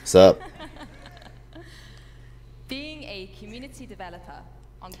 everyone. What's up? Being a community developer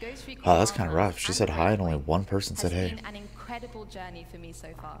on Ghost Recon. Oh, that's kind of rough. She said hi, and only one person said hey. Has been an incredible journey for me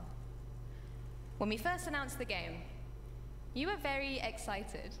so far. When we first announced the game, you were very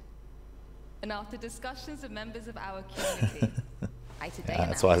excited, and after discussions with members of our community, I today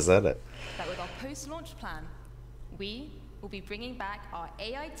That's why I said it. that with our post-launch plan, we will be bringing back our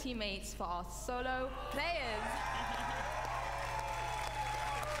AI teammates for our solo players.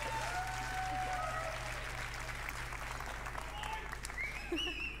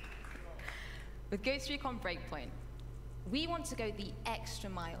 With Ghost Recon Breakpoint, we want to go the extra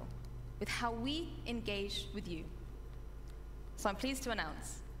mile with how we engage with you. So I'm pleased to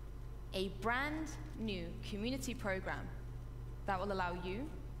announce a brand new community program that will allow you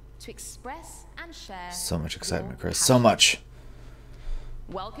to express and share. So much excitement, your Chris. So passion. much.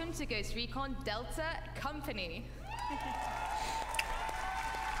 Welcome to Ghost Recon Delta Company.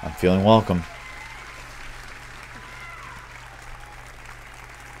 I'm feeling welcome.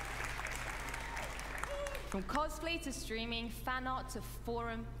 From cosplay to streaming, fan art to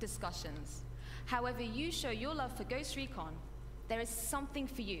forum discussions. However you show your love for Ghost Recon, there is something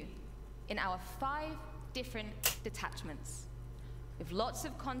for you in our 5 different detachments, with lots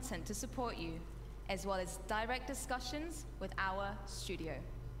of content to support you, as well as direct discussions with our studio.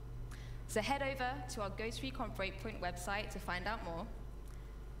 So head over to our Ghost Recon Breakpoint website to find out more,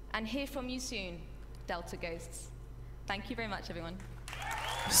 and hear from you soon, Delta Ghosts. Thank you very much, everyone.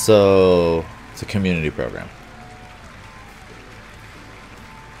 So it's a community program.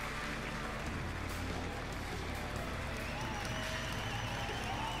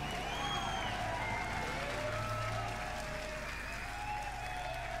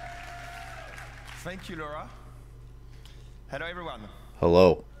 Thank you, Laura. Hello, everyone.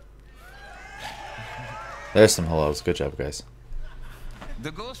 Hello. There's some hellos. Good job, guys.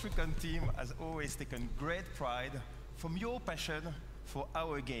 The Ghost Recon team has always taken great pride from your passion for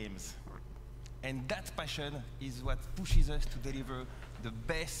our games. And that passion is what pushes us to deliver the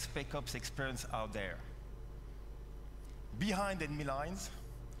best Spec Ops experience out there. Behind enemy lines,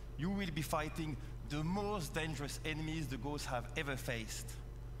 you will be fighting the most dangerous enemies the Ghosts have ever faced,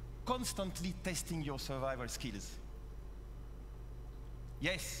 constantly testing your survival skills.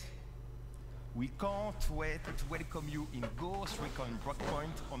 Yes, we can't wait to welcome you in Ghost Recon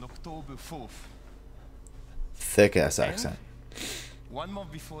Breakpoint on October 4th. Thick ass accent. 1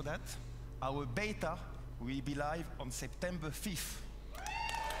 month before that, our beta will be live on September 5th.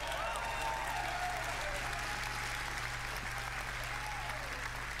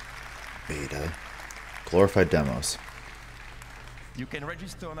 Beta. Glorified demos. You can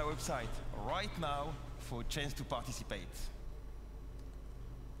register on our website right now for a chance to participate.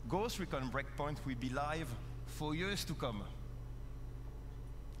 Ghost Recon Breakpoint will be live for years to come.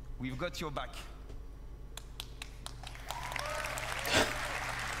 We've got your back.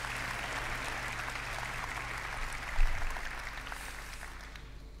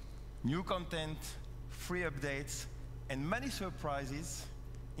 New content, free updates, and many surprises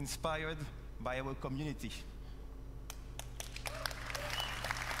inspired by our community.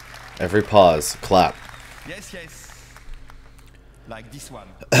 Every pause, clap. Yes, yes. Like this one.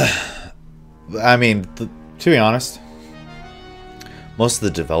 I mean, to be honest, most of the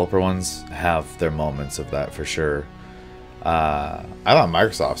developer ones have their moments of that for sure. I thought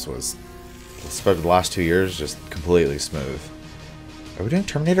Microsoft's was, especially the last 2 years, just completely smooth. Are we doing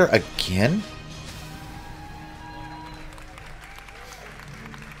Terminator again?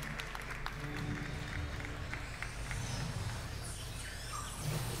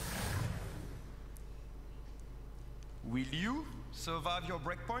 Will you survive your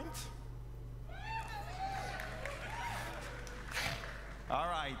breakpoint? All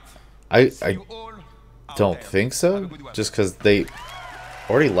right. I don't think so. Just because they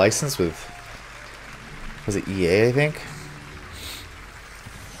already licensed with, was it EA, I think?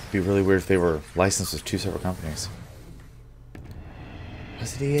 It'd be really weird if they were licensed with 2 separate companies.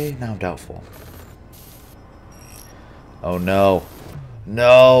 Was it EA? Now I'm doubtful. Oh no.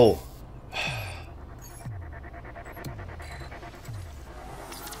 No!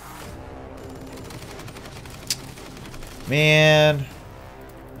 Man.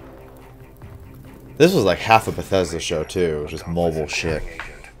 This was like half a Bethesda show too, just mobile shit.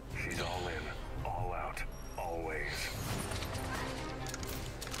 She's all in, all out, always.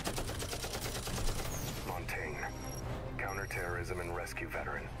 Montaigne, counterterrorism and rescue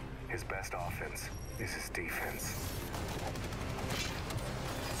veteran. His best offense is his defense.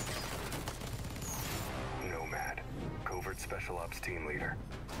 Nomad, covert special ops team leader.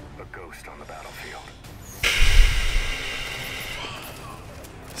 A ghost on the battlefield.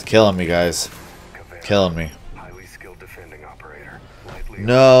 It's killing me, guys. Killing me. Highly skilled defending operator.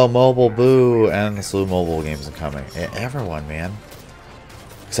 No mobile, boo, and the slew mobile games are coming. Everyone, man,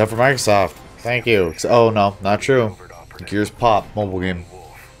 except for Microsoft. Thank you. Oh no, not true. Gears Pop mobile game.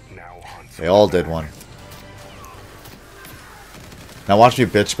 They all did one. Now watch me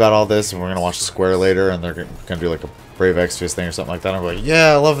bitch about all this, and we're gonna watch Square later, and they're gonna do like a Brave Exvius thing or something like that. I'm like,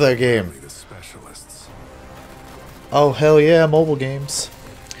 yeah, I love that game. Oh hell yeah, mobile games.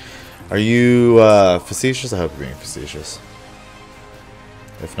 Are you facetious? I hope you're being facetious.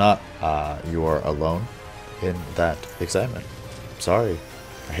 If not, you are alone in that excitement. Sorry.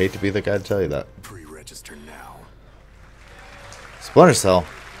 I hate to be the guy to tell you that. Pre-register now. Splinter Cell.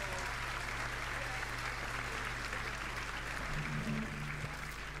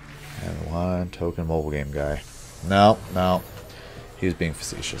 And one token mobile game guy. No, no. He was being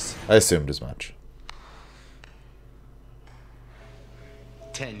facetious. I assumed as much.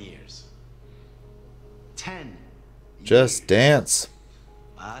 10 years. 10. Just dance.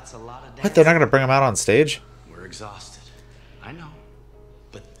 That's a lot of dancing. What? They're not going to bring him out on stage? We're exhausted. I know.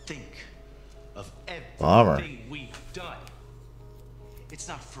 But think of Bummer. everything we've done. It's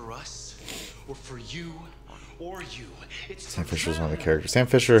not for us, or for you, or you. It's Sam Fisher's one of the characters. Sam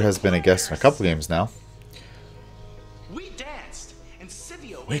Fisher has been a guest in a couple games now. We danced, and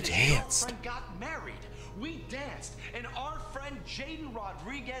Silvio We and his danced. girlfriend got married. We danced, and our friend Jaden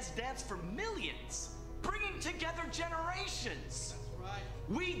Rodriguez danced for millions, bringing together generations.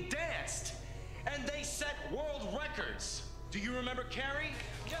 We danced, and they set world records. Do you remember Carrie?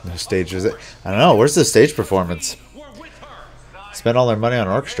 No stage visit. I don't know. Where's the stage performance? Spent all their money on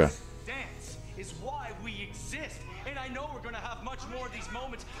orchestra. Dance is why we exist, and I know we're gonna have much more of these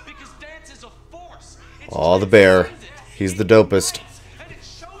moments because dance is a force. It's Oh, the bear. He's the dopest. and it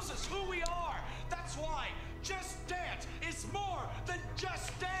shows us who we are. That's why Just Dance is more than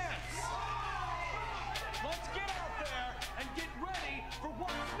just dance. Let's get out there and get ready for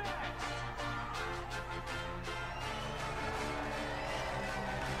what's next.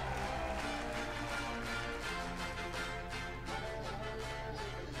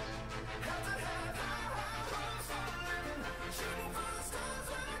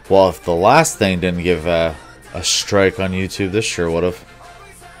 Well, if the last thing didn't give a strike on YouTube, this sure would have.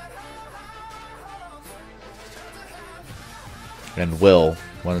 and will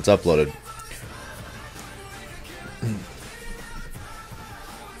when it's uploaded.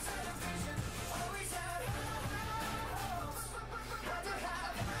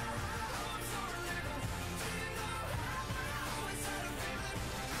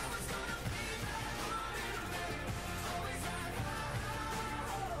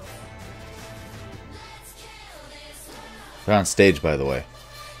 They're on stage, by the way.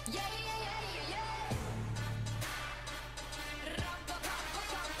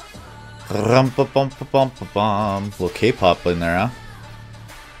 Little K-pop in there, huh?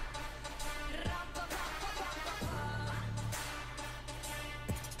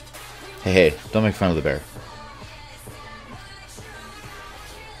 Hey, don't make fun of the bear.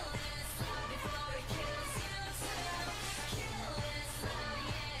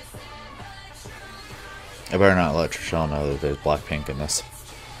 I better not let Trishelle know that there's Blackpink in this.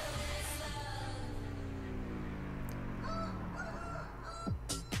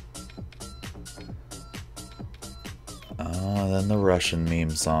 Oh, then the Russian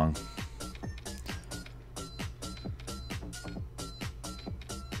meme song.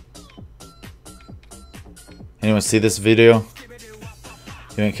 Anyone see this video?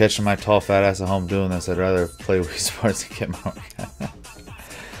 You ain't catching my tall fat ass at home doing this. I'd rather play Wii Sports and get more.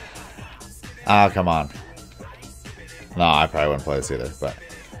 Ah, come on. No, I probably wouldn't play this either, but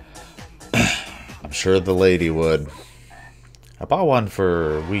I'm sure the lady would. I bought one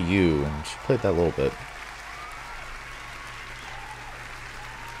for Wii U, and she played that a little bit.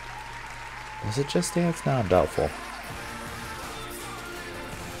 Was it Just Dance? No, I'm doubtful.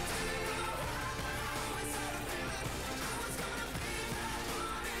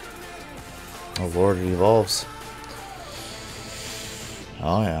 Oh Lord, it evolves.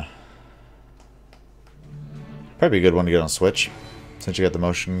 Oh yeah. Probably a good one to get on Switch, since you got the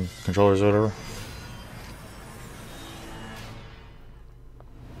motion controllers or whatever.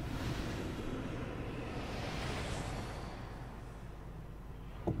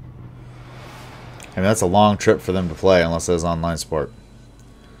 I mean, that's a long trip for them to play unless there's online support.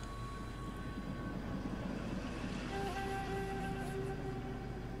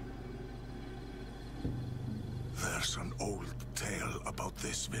 There's an old tale about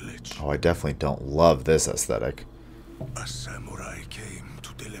this village. Oh, I definitely don't love this aesthetic. A samurai came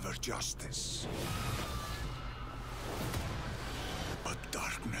to deliver justice. But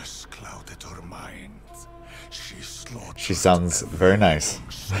darkness clouded her mind. She sounds very nice.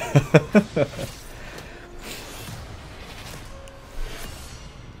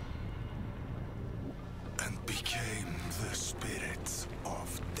 And became the spirit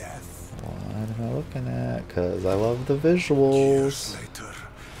of death. What am I looking at? Because I love the visuals. Years later,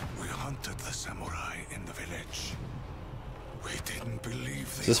 we hunted the samurai in the village. We didn't believe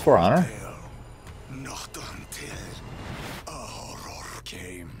Is this For Honor? Not until a horror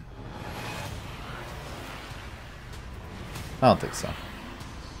came. I don't think so.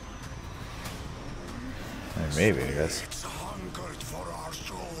 I mean, maybe, I guess.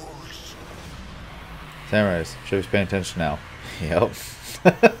 Samurais, should be paying attention now. Yep.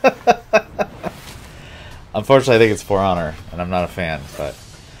 Unfortunately, I think it's For Honor, and I'm not a fan, but...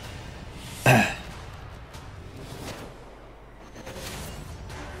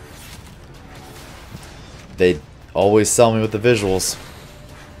 they always sell me with the visuals.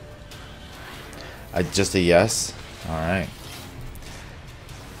 Just a yes? Alright.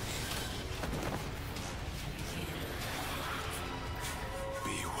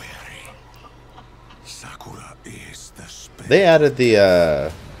 They added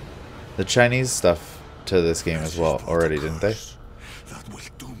the Chinese stuff to this game as well already, didn't they?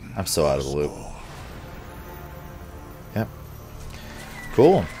 I'm so out of the loop. Yep.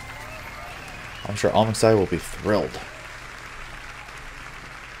 Cool. I'm sure Almixai will be thrilled.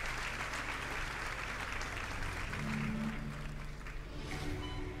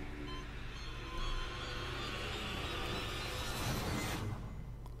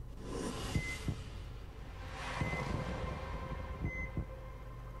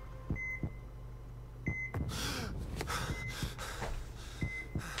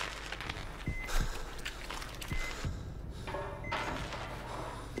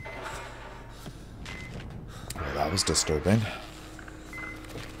 That was disturbing.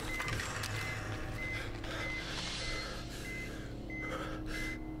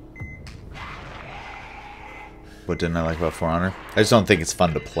 What didn't I like about For Honor? I just don't think it's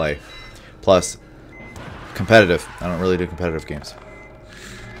fun to play. Plus, competitive. I don't really do competitive games.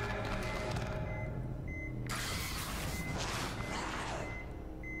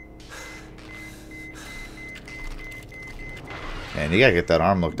 Man, you gotta get that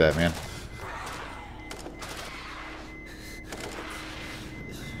arm looked at, man.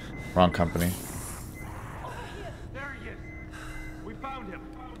 Wrong company. There he is. We found him.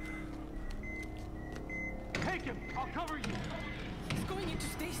 Take him. I'll cover you. He's going into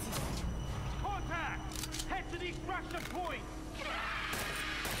stasis. Contact. Head to the extraction point.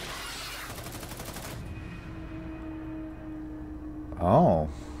 Oh.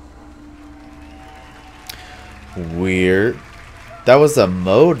 Weird. That was a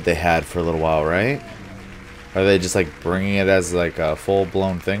mode they had for a little while, right? Are they just like bringing it as like a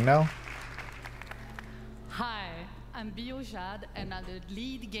full-blown thing now? Hi, I'm Biojad and I'm the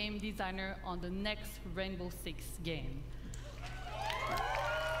lead game designer on the next Rainbow Six game.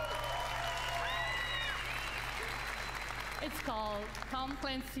 It's called Tom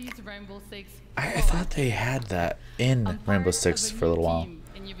Clancy's Rainbow Six. I thought they had that in Rainbow Six for a little while.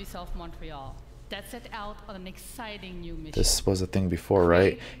 In UBISOFT Montreal that set out on an exciting new mission. This was a thing before,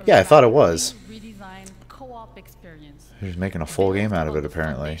 right? Yeah, I thought it was. Redesigned co-op experience. They're making a full game out of it,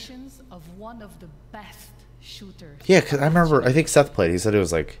 apparently. Of one of the best shooters. Yeah, because I remember, I think Seth played. He said it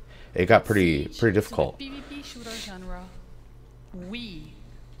was like, it got pretty difficult. To the PvP shooter genre, we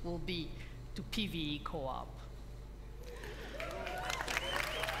will be to PvE co-op.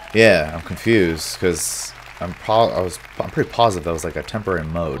 Yeah, I'm confused because I'm pretty positive that was like a temporary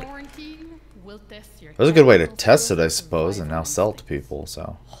mode. It was a good way to test it, I suppose, and now sell it to people.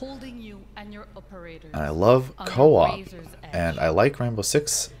 So. And I love co-op, and I like Rainbow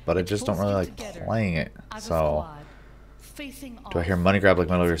Six, but I just don't really like playing it. So. Do I hear money grab like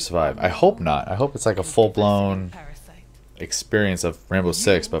Metal Gear Survive? I hope not. I hope it's like a full-blown experience of Rainbow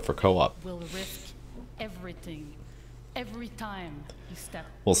Six, but for co-op. Every time you step.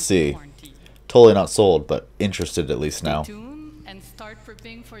 We'll see. Totally not sold, but interested at least now. Stay tuned and start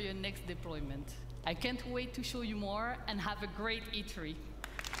prepping for your next deployment. I can't wait to show you more and have a great E3.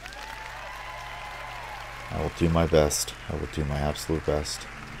 I will do my best. I will do my absolute best.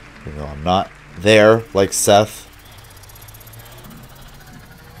 Even though I'm not there like Seth.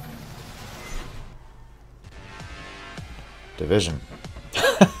 Division.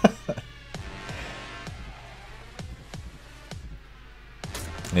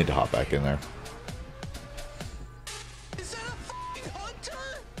 Need to hop back in there.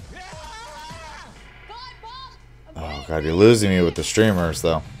 Oh god, you're losing me with the streamers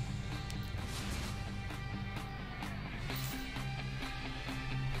though.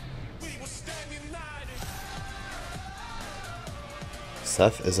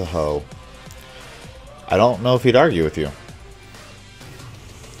 Seth is a hoe. I don't know if he'd argue with you.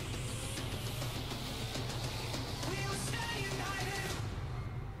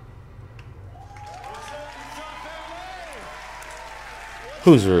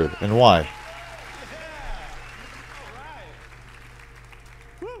 Who's rude and why?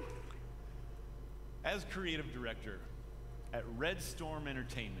 As creative director at Red Storm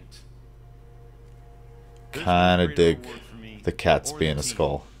Entertainment, Kinda dig the cats being a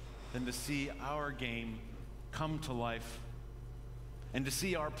skull. than to see our game come to life and to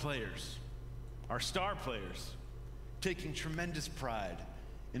see our players, our star players, taking tremendous pride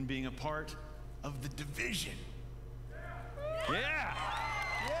in being a part of the Division. Yeah!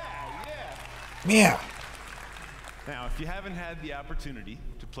 Yeah. Now, if you haven't had the opportunity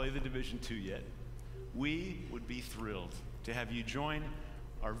to play the Division 2 yet, we would be thrilled to have you join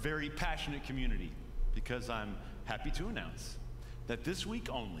our very passionate community, because I'm happy to announce that this week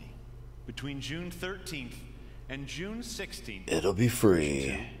only, between June 13th and June 16th, it'll be free.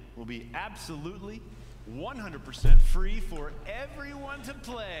 Division 2 will be absolutely 100% free for everyone to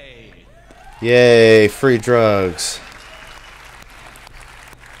play. Yay, free drugs.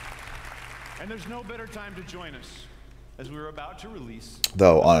 And there's no better time to join us, as we're about to release.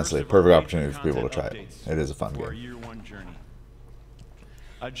 Though, honestly, perfect opportunity for people to try it. It is a fun for our game. year one journey.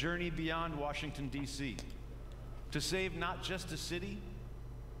 A journey beyond Washington, D.C. to save not just a city,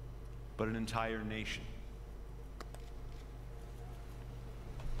 but an entire nation.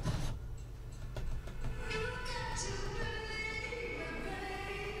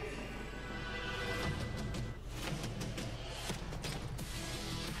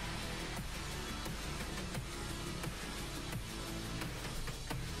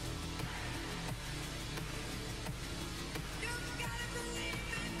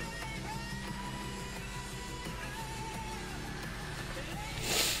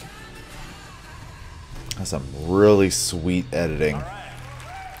 Has some really sweet editing.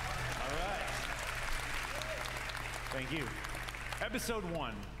 Thank you. Episode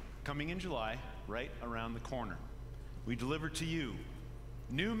 1, coming in July, right around the corner. We deliver to you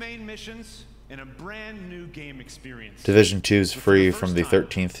new main missions and a brand new game experience. Division 2 is But for free the from first the time,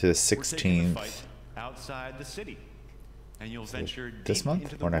 13th to the we're taking the 16th. fight outside the city. and you'll venture This deep month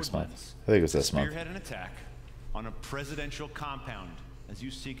into the or next month? woodlands I think it was to this month. spearhead an attack on a presidential compound as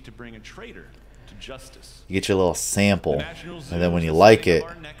you seek to bring a traitor to justice. You get your little sample, The National Zoo and then when is you the like setting it, of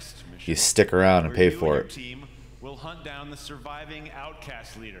our next mission, you stick around and where pay you for and your it. team will hunt down the surviving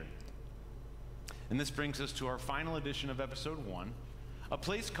outcast leader. And this brings us to our final edition of Episode 1, a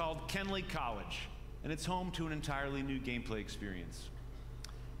place called Kenley College, and it's home to an entirely new gameplay experience.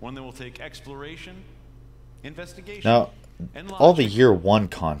 One that will take exploration, investigation, Now, and all the logic year one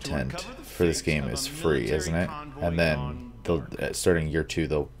content for this game is free, isn't it? And then they'll, starting year 2,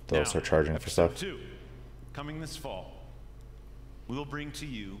 they'll start charging for stuff. Episode 2, coming this fall, we'll bring to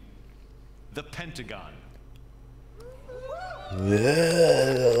you the Pentagon.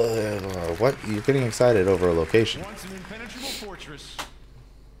 What? You're getting excited over a location. Once an impenetrable fortress,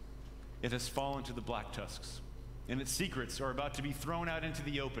 it has fallen to the Black Tusks, and its secrets are about to be thrown out into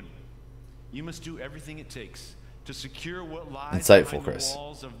the open. You must do everything it takes to secure what lies Insightful, behind Chris. the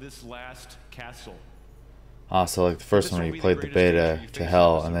walls of this last castle. Ah, so like the first one, you played the beta to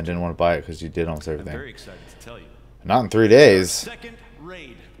hell and then didn't want to buy it because you did almost I'm everything. very excited to tell you. Not in 3 days. Second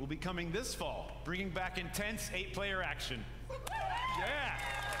raid will be coming this fall, bringing back intense 8-player action. Yeah.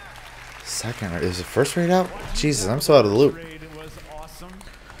 Second, is the first raid out? Jesus, I'm so out of the loop. Raid was awesome,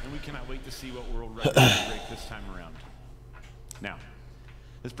 and we cannot wait to see what world records we break this time around. Now,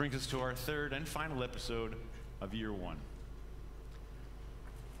 this brings us to our third and final episode of Year 1.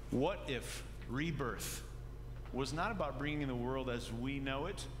 What if rebirth was not about bringing the world as we know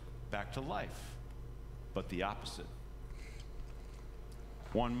it back to life, but the opposite?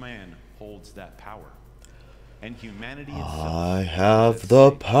 One man holds that power, and humanity itself. I have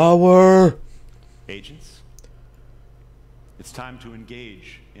the power. Agents, it's time to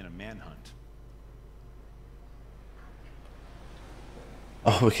engage in a manhunt.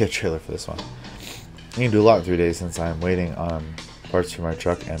 Oh, we get a trailer for this one. I can do a lot in 3 days since I'm waiting on parts for my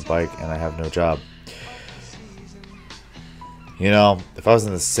truck and bike and I have no job. You know, if I was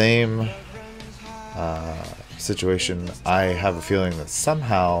in the same situation, I have a feeling that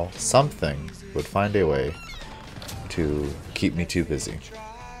somehow something would find a way to keep me too busy.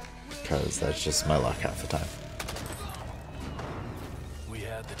 Because that's just my luck half the time. We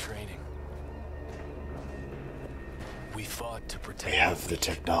had the training. We fought to protect. We have the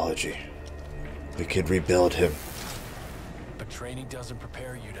technology. We could rebuild him. But training doesn't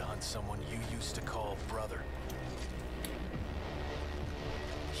prepare you to hunt someone you used to call brother.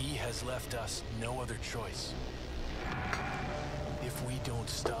 He has left us no other choice. If we don't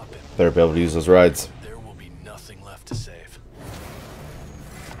stop him, Better be able to use those rides. there will be nothing left to save.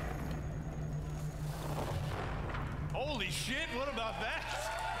 Holy shit, what about that?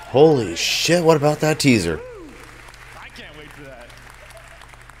 Holy shit, what about that teaser? I can't wait for that.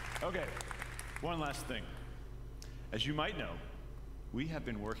 Okay, one last thing. As you might know, we have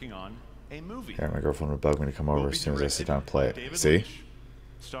been working on a movie. Okay, my girlfriend would bug me to come over as soon as I sit down and play it. David See? Lynch,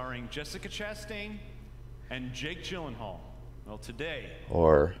 starring Jessica Chastain and Jake Gyllenhaal. Well, today,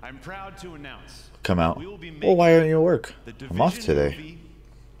 Or I'm proud to announce come out. we will be Well, why aren't you at work? the I'm off Division today.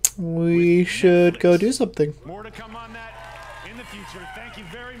 We should go do something. More to come on that in the future. Thank you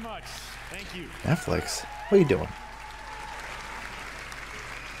very much. Thank you. Netflix? What are you doing?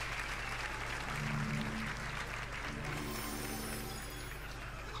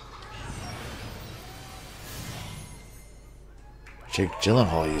 Jake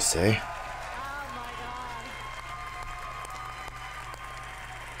Gyllenhaal, you say?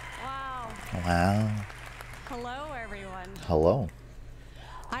 Wow. Hello, everyone. Hello.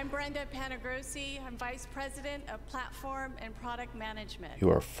 I'm Brenda Panagrossi. I'm Vice President of Platform and Product Management. You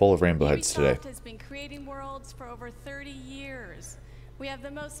are full of rainbow heads today. UBISOFT has been creating worlds for over 30 years. We have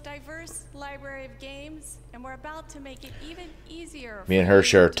the most diverse library of games, and we're about to make it even easier. Me and her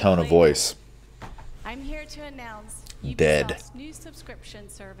share a tone of voice. I'm here to announce Dead. UBISOFT's new subscription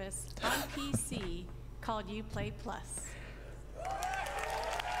service on PC called Uplay Plus.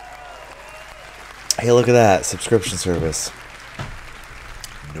 Hey, look at that. Subscription service.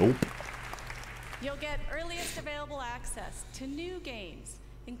 Nope. You'll get earliest available access to new games,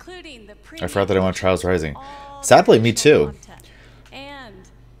 including the I forgot that I want Trials Rising. all Sadly, me too. content. And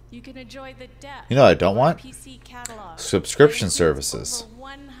you can enjoy the depth You know what I don't of our want? PC catalog. Subscription It includes services. Over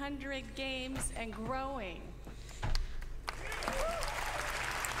 100 games and growing.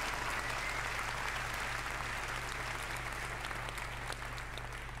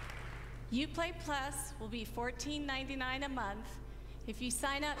 Uplay Plus will be $14.99 a month. If you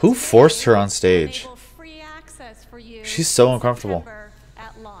sign up Who today, forced her on we'll stage? enable free access for you She's so in uncomfortable. September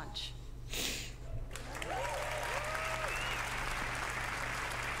at launch.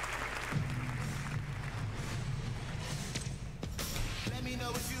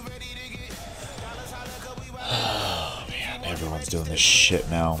 Oh, man, everyone's doing this shit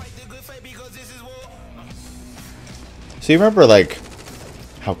now. So you remember, like,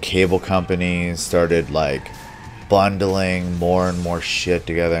 how cable companies started, like, bundling more and more shit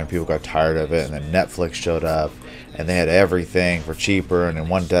together, and people got tired of it, and then Netflix showed up, and they had everything for cheaper and in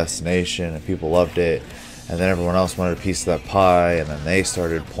one destination, and people loved it, and then everyone else wanted a piece of that pie, and then they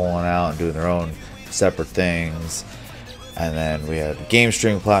started pulling out and doing their own separate things, and then we had game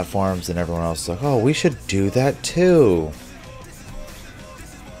streaming platforms, and everyone else was like, oh, we should do that too.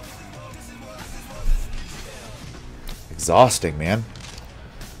 Exhausting, man.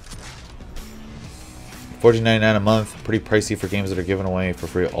 $14.99 a month, pretty pricey for games that are given away for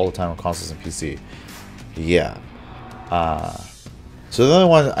free all the time on consoles and PC. Yeah. So the only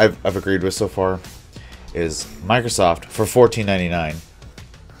one I've agreed with so far is Microsoft for $14.99.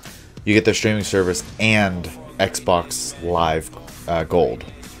 You get their streaming service and Xbox Live Gold.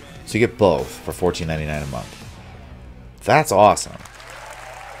 So you get both for $14.99 a month. That's awesome.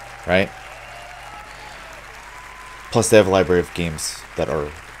 Right? Plus they have a library of games that are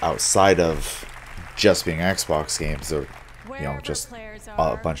outside of just being Xbox games, or you know, just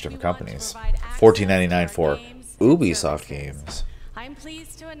a bunch of different companies. $14.99 for Ubisoft games. I'm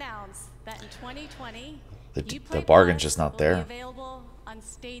pleased to announce that in 2020, the bargain's just not there. Available on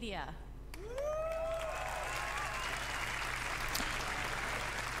Stadia.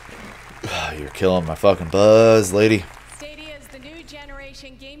 You're killing my fucking buzz, lady. Stadia is the new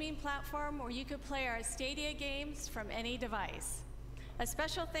generation gaming platform where you could play our Stadia games from any device. A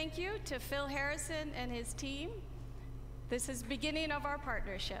special thank you to Phil Harrison and his team. This is the beginning of our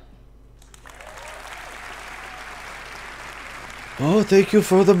partnership. Oh, thank you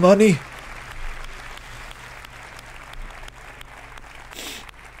for the money.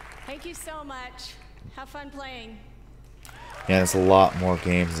 Thank you so much. Have fun playing. Yeah, it's a lot more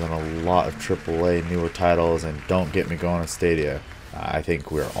games and a lot of AAA newer titles, and don't get me going on Stadia. I think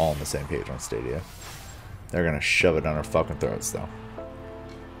we're all on the same page on Stadia. They're gonna shove it down our fucking throats, though.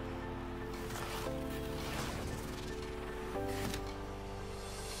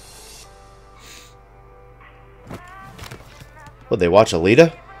 What, they watch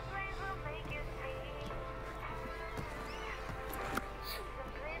Alita?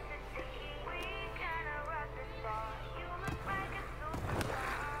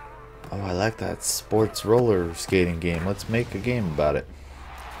 Oh, I like that sports roller skating game. Let's make a game about it.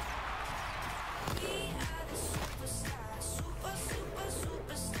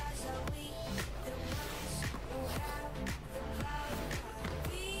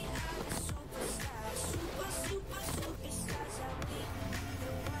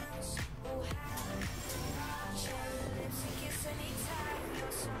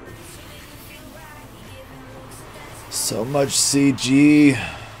 So much CG.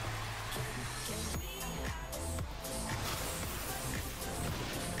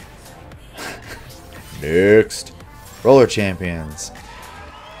 Next. Roller Champions.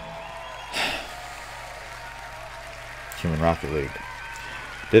 Human Rocket League.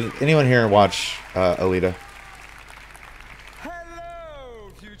 Did anyone here watch Alita?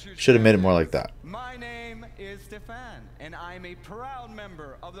 Should have made it more like that. My name is Stefan, and I'm a proud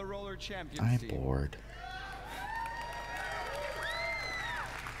member of the Roller Champions I'm team. bored.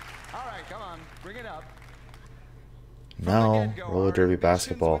 All right, come on, bring it up. No, roller derby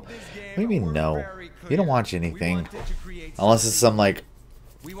basketball. Maybe no. You don't watch anything unless it's some like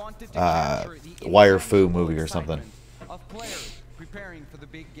wire fu movie or something. Of players preparing for the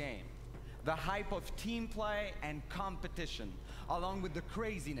big game, the hype of team play and competition, along with the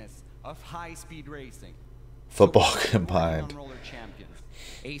craziness of high-speed racing. Football combined. Roller Champions,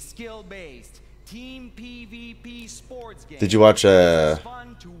 a skill-based team PvP sports game. Did you watch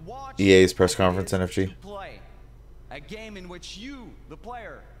EA's press conference, NFG? A game in which you, the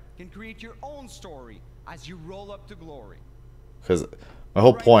player, can create your own story as you roll up to glory. Because my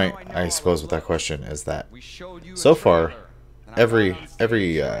whole point, I suppose, with that question is that so far, every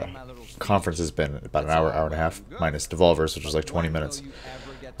conference has been about an hour, hour and a half, minus Devolver's, which was like 20 minutes.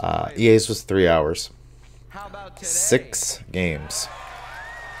 EA's was 3 hours. 6 games.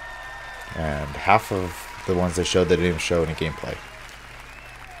 And half of the ones they showed, they didn't even show any gameplay.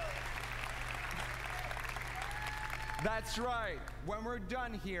 That's right. When we're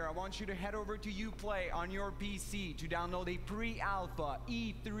done here, I want you to head over to Uplay on your PC to download a pre-alpha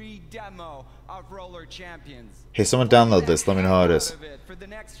E3 demo of Roller Champions. Hey, someone download this. Let me know how it is. For the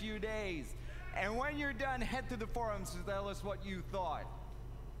next few days. And when you're done, head to the forums to tell us what you thought.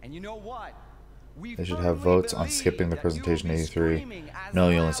 And you know what? They should have votes on skipping the presentation to E3. No,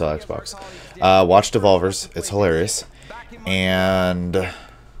 you only saw Xbox. Watch Devolver's. It's hilarious. And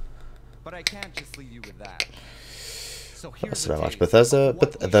I can't just leave you with that. So What here's else did I a watch? taste Bethesda, of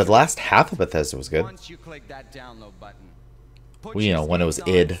but what you the should last half of Bethesda was good. Once you click that download button. Put Well, you your know, when it was skates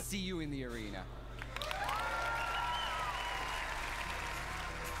on, id. See you in the arena.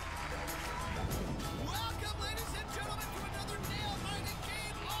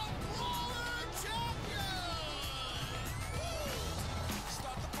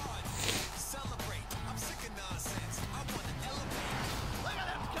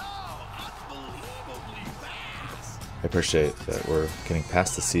 I appreciate that we're getting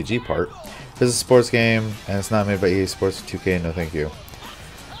past the CG part. This is a sports game, and it's not made by EA Sports 2K. No, thank you.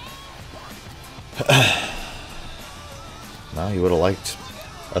 Well, you would have liked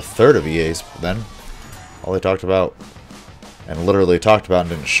a third of EA's then. All they talked about, and literally talked about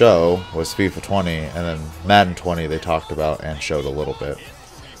and didn't show, was FIFA 20, and then Madden 20 they talked about and showed a little bit.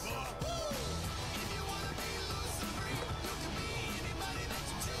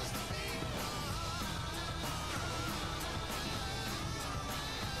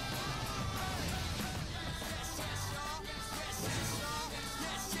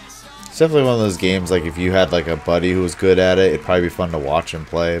 It's definitely one of those games, like if you had like a buddy who was good at it, it'd probably be fun to watch and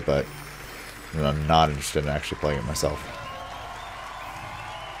play, but I'm not interested in actually playing it myself.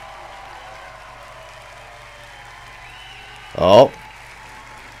 Oh.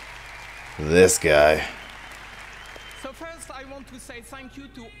 This guy. So first I want to say thank you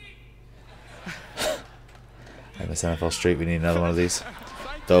to MS NFL Street, we need another one of these.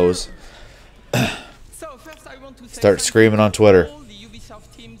 Those. So first I want to say Start thank screaming you on to Twitter. all the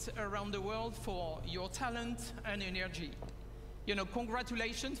Ubisoft teams around the world for your talent and energy. You know,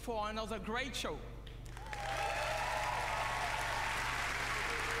 congratulations for another great show.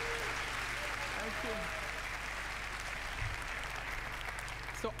 Thank you.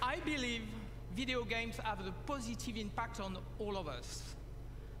 So I believe video games have a positive impact on all of us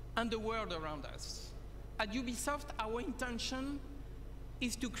and the world around us. At Ubisoft, our intention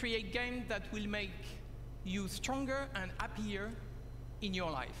is to create games that will make you stronger and happier in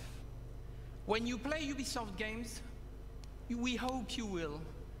your life. When you play Ubisoft games, we hope you will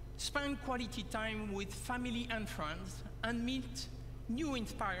spend quality time with family and friends and meet new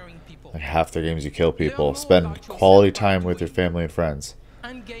inspiring people. Like half the games you kill people. Spend quality time with your family and friends.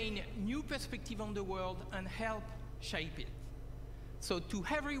 And gain new perspective on the world and help shape it. So to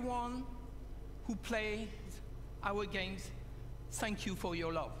everyone who plays our games, thank you for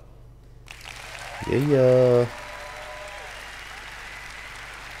your love. Yeah.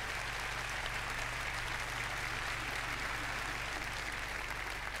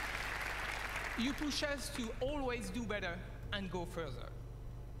 You push us to always do better and go further.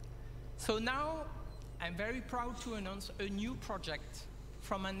 So now, I'm very proud to announce a new project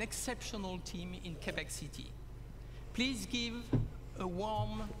from an exceptional team in Quebec City. Please give a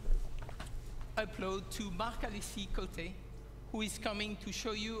warm applause to Marc-Alexis Côté, who is coming to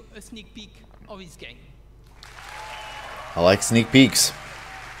show you a sneak peek of his game. I like sneak peeks.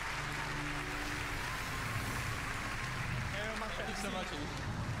 Thank you so much.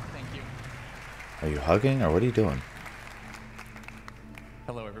 Thank you. Are you hugging or what are you doing?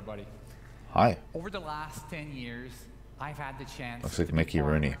 Hello, everybody. Hi. Over the last 10 years, I've had the chance Looks like to be Mickey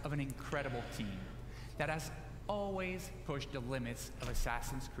part Rooney. of an incredible team that has always pushed the limits of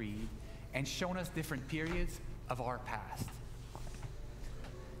Assassin's Creed and shown us different periods of our past.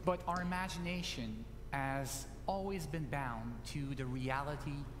 But our imagination has always been bound to the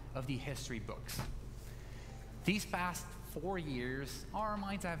reality of the history books. These past 4 years, our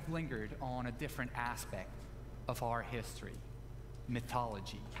minds have lingered on a different aspect of our history,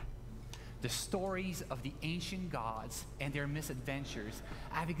 mythology. The stories of the ancient gods and their misadventures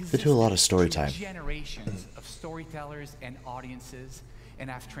have existed They do a lot of story through time. generations of storytellers and audiences and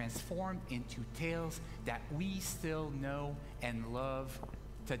have transformed into tales that we still know and love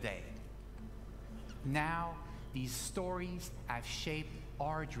today. Now, these stories have shaped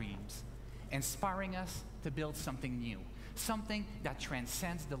our dreams, inspiring us to build something new, something that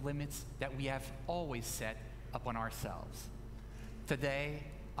transcends the limits that we have always set upon ourselves. Today,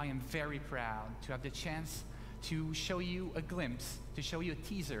 I am very proud to have the chance to show you a glimpse, to show you a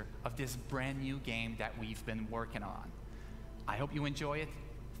teaser of this brand new game that we've been working on. I hope you enjoy it.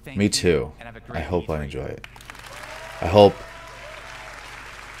 Thank Me you, too. and have a great I hope I E3. enjoy it. I hope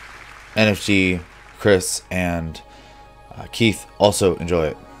NFG, Chris, and Keith also enjoy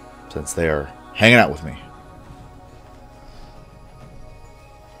it, since they are hanging out with me.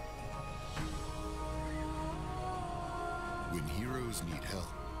 When heroes need help,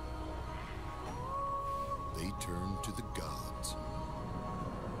 they turn to the gods.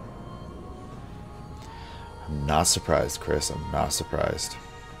 I'm not surprised, Chris. I'm not surprised.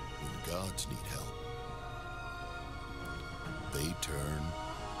 When gods need help, they turn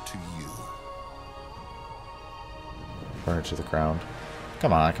to you. Burn it to the ground.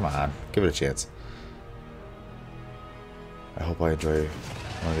 Come on, come on. Give it a chance. I hope I enjoy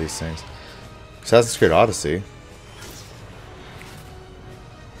one of these things. Assassin's Creed Odyssey.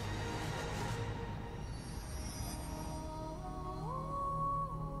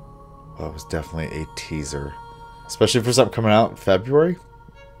 Well, it was definitely a teaser. Especially for something coming out in February.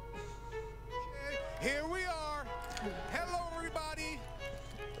 Here we are. Hello, everybody.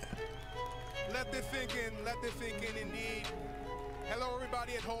 Let this sink in. Let this sink in indeed. Hello,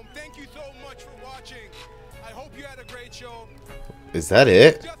 everybody at home. Thank you so much for watching. I hope you had a great show. Is that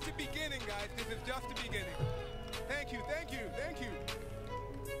it? This is just the beginning, guys. This is just the beginning. Thank you, thank you, thank you.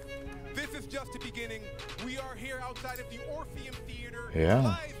 This is just the beginning. We are here outside of the Orpheum Theater. Yeah.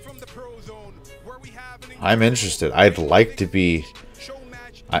 Live from the Pro Zone, where we have an I'm interested. I'd like to be.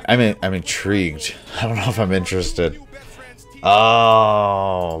 I'm intrigued. I don't know if I'm interested.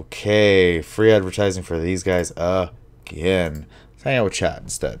 Oh, okay. Free advertising for these guys again. Let's hang out with chat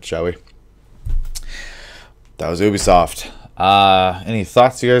instead, shall we? That was Ubisoft. Any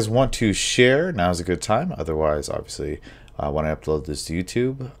thoughts you guys want to share? Now's a good time. Otherwise, obviously, when I upload this to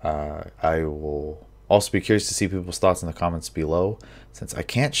YouTube, I will also be curious to see people's thoughts in the comments below, since I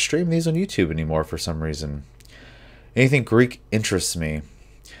can't stream these on YouTube anymore for some reason. Anything Greek interests me.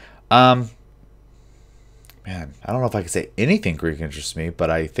 Man, I don't know if I can say anything Greek interests me,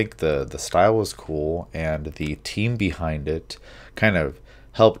 but I think the style was cool, and the team behind it kind of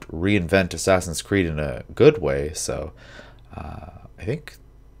helped reinvent Assassin's Creed in a good way. So I think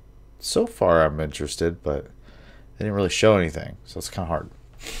so far I'm interested, but they didn't really show anything, so it's kind of hard.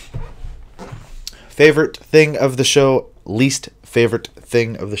 Favorite thing of the show, least favorite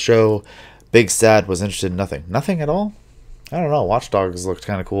thing of the show. Big Sad was interested in nothing. Nothing at all? I don't know. Watch Dogs looked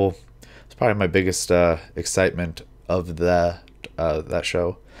kind of cool. It's probably my biggest excitement of that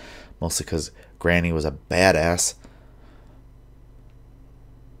show. Mostly because Granny was a badass.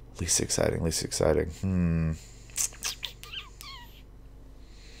 Least exciting, least exciting.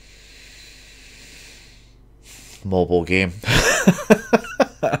 Mobile game.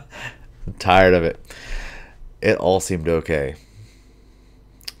 I'm tired of it. It all seemed okay.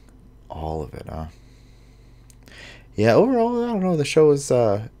 All of it, huh? Yeah, overall, I don't know. The show was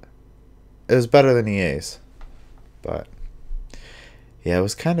it was better than EA's, but yeah, it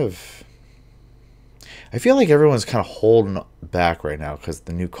was kind of. I feel like everyone's kind of holding back right now because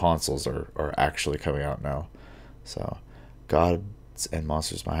the new consoles are actually coming out now. So, Gods and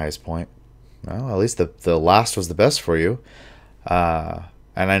Monsters, my highest point. Well, at least the last was the best for you.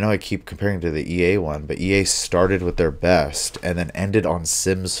 And I know I keep comparing to the EA one, but EA started with their best and then ended on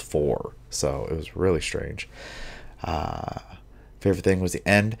Sims 4. So it was really strange. Favorite thing was the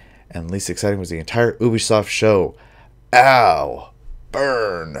end, and least exciting was the entire Ubisoft show. Ow!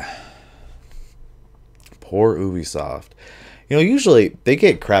 Burn! Poor Ubisoft. You know, usually they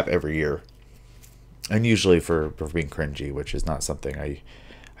get crap every year. And usually for being cringy, which is not something I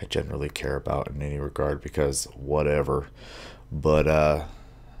generally care about in any regard, because whatever. But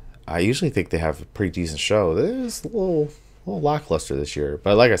I usually think they have a pretty decent show. It was a little lackluster this year.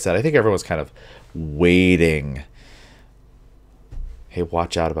 But like I said, I think everyone's kind of waiting. Hey,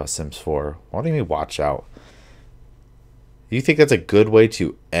 watch out about Sims 4. What do you mean watch out? Do you think that's a good way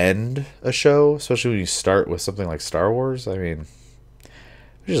to end a show? Especially when you start with something like Star Wars? I mean,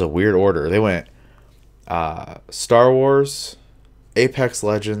 it's just a weird order. They went Star Wars, Apex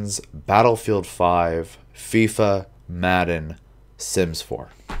Legends, Battlefield 5, FIFA, Madden, Sims 4.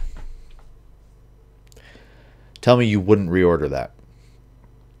 Tell me you wouldn't reorder that.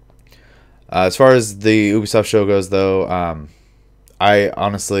 As far as the Ubisoft show goes, though, I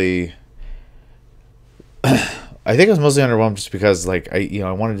honestly, I think I was mostly underwhelmed just because, like,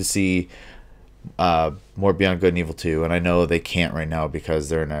 I wanted to see more Beyond Good and Evil 2, and I know they can't right now because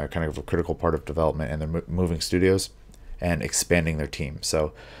they're in a kind of a critical part of development, and they're moving studios and expanding their team.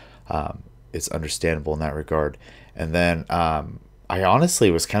 So it's understandable in that regard. And then I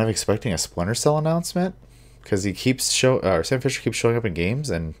honestly was kind of expecting a Splinter Cell announcement, because Sam Fisher keeps showing up in games,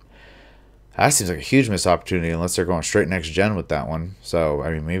 and that seems like a huge missed opportunity unless they're going straight next gen with that one. So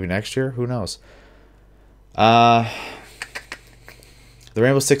I mean, maybe next year, who knows? The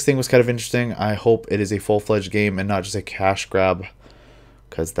Rainbow Six thing was kind of interesting. I hope it is a full-fledged game and not just a cash grab,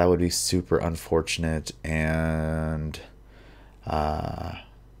 because that would be super unfortunate. And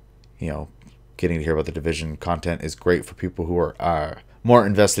getting to hear about the Division content is great for people who are more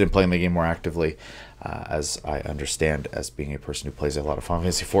invested in playing the game more actively, as I understand, as being a person who plays a lot of Final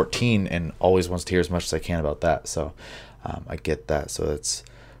Fantasy 14 and always wants to hear as much as I can about that. So I get that. So that's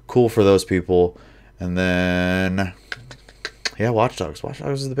cool for those people. And then, yeah, Watch Dogs. Watch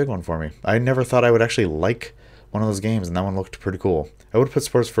Dogs is the big one for me. I never thought I would actually like one of those games, and that one looked pretty cool. I would put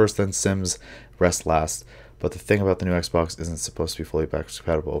sports first, then Sims, rest last. But the thing about the new Xbox isn't supposed to be fully backwards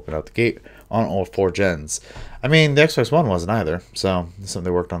compatible open out the gate on all 4 gens. I mean, the Xbox One wasn't either, so it's something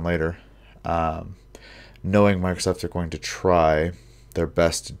they worked on later. Knowing Microsoft are going to try their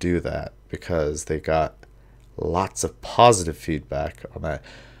best to do that because they got lots of positive feedback on that.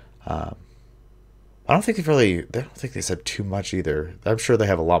 I don't think they said too much either. I'm sure they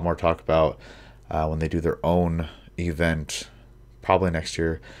have a lot more to talk about when they do their own event, probably next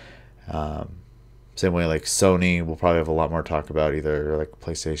year. Same way, like Sony will probably have a lot more to talk about, either like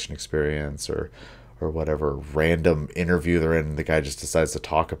PlayStation experience or whatever random interview they're in. The guy just decides to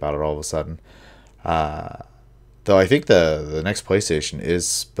talk about it all of a sudden. Though I think the next PlayStation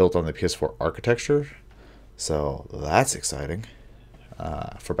is built on the PS4 architecture, so that's exciting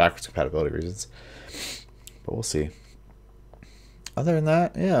for backwards compatibility reasons. But we'll see. Other than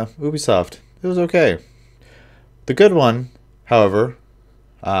that, yeah, Ubisoft. It was okay. The good one, however,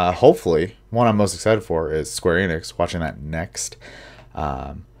 hopefully, one I'm most excited for is Square Enix, watching that next.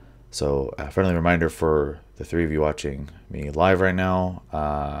 So a friendly reminder for the 3 of you watching me live right now,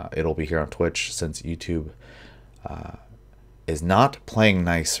 it'll be here on Twitch since YouTube is not playing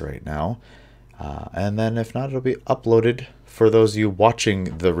nice right now. And then if not, it'll be uploaded. For those of you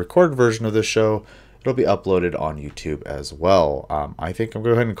watching the recorded version of this show, it'll be uploaded on YouTube as well. I think I'm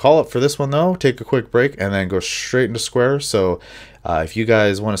going to go ahead and call it for this one, though. Take a quick break and then go straight into Square. So if you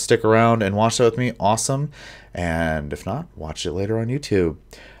guys want to stick around and watch that with me, awesome. And if not, watch it later on YouTube.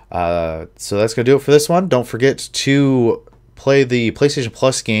 So that's going to do it for this one. Don't forget to play the PlayStation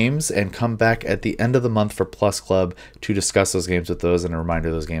Plus games and come back at the end of the month for Plus Club to discuss those games with those. And a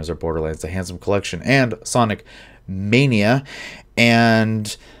reminder, those games are Borderlands, The Handsome Collection, and Sonic Mania.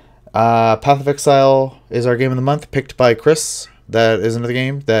 And Path of Exile is our game of the month, picked by Chris. That is another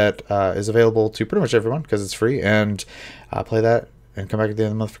game that is available to pretty much everyone because it's free. And play that and come back at the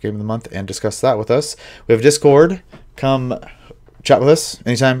end of the month for game of the month and discuss that with us. We have Discord. Come chat with us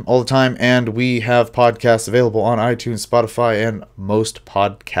anytime, all the time. And we have podcasts available on iTunes, Spotify, and most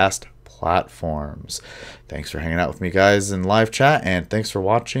podcast platforms. Thanks for hanging out with me, guys, in live chat. And thanks for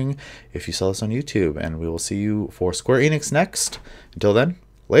watching if you saw this on YouTube. And we will see you for Square Enix next. Until then,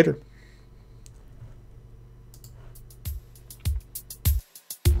 later.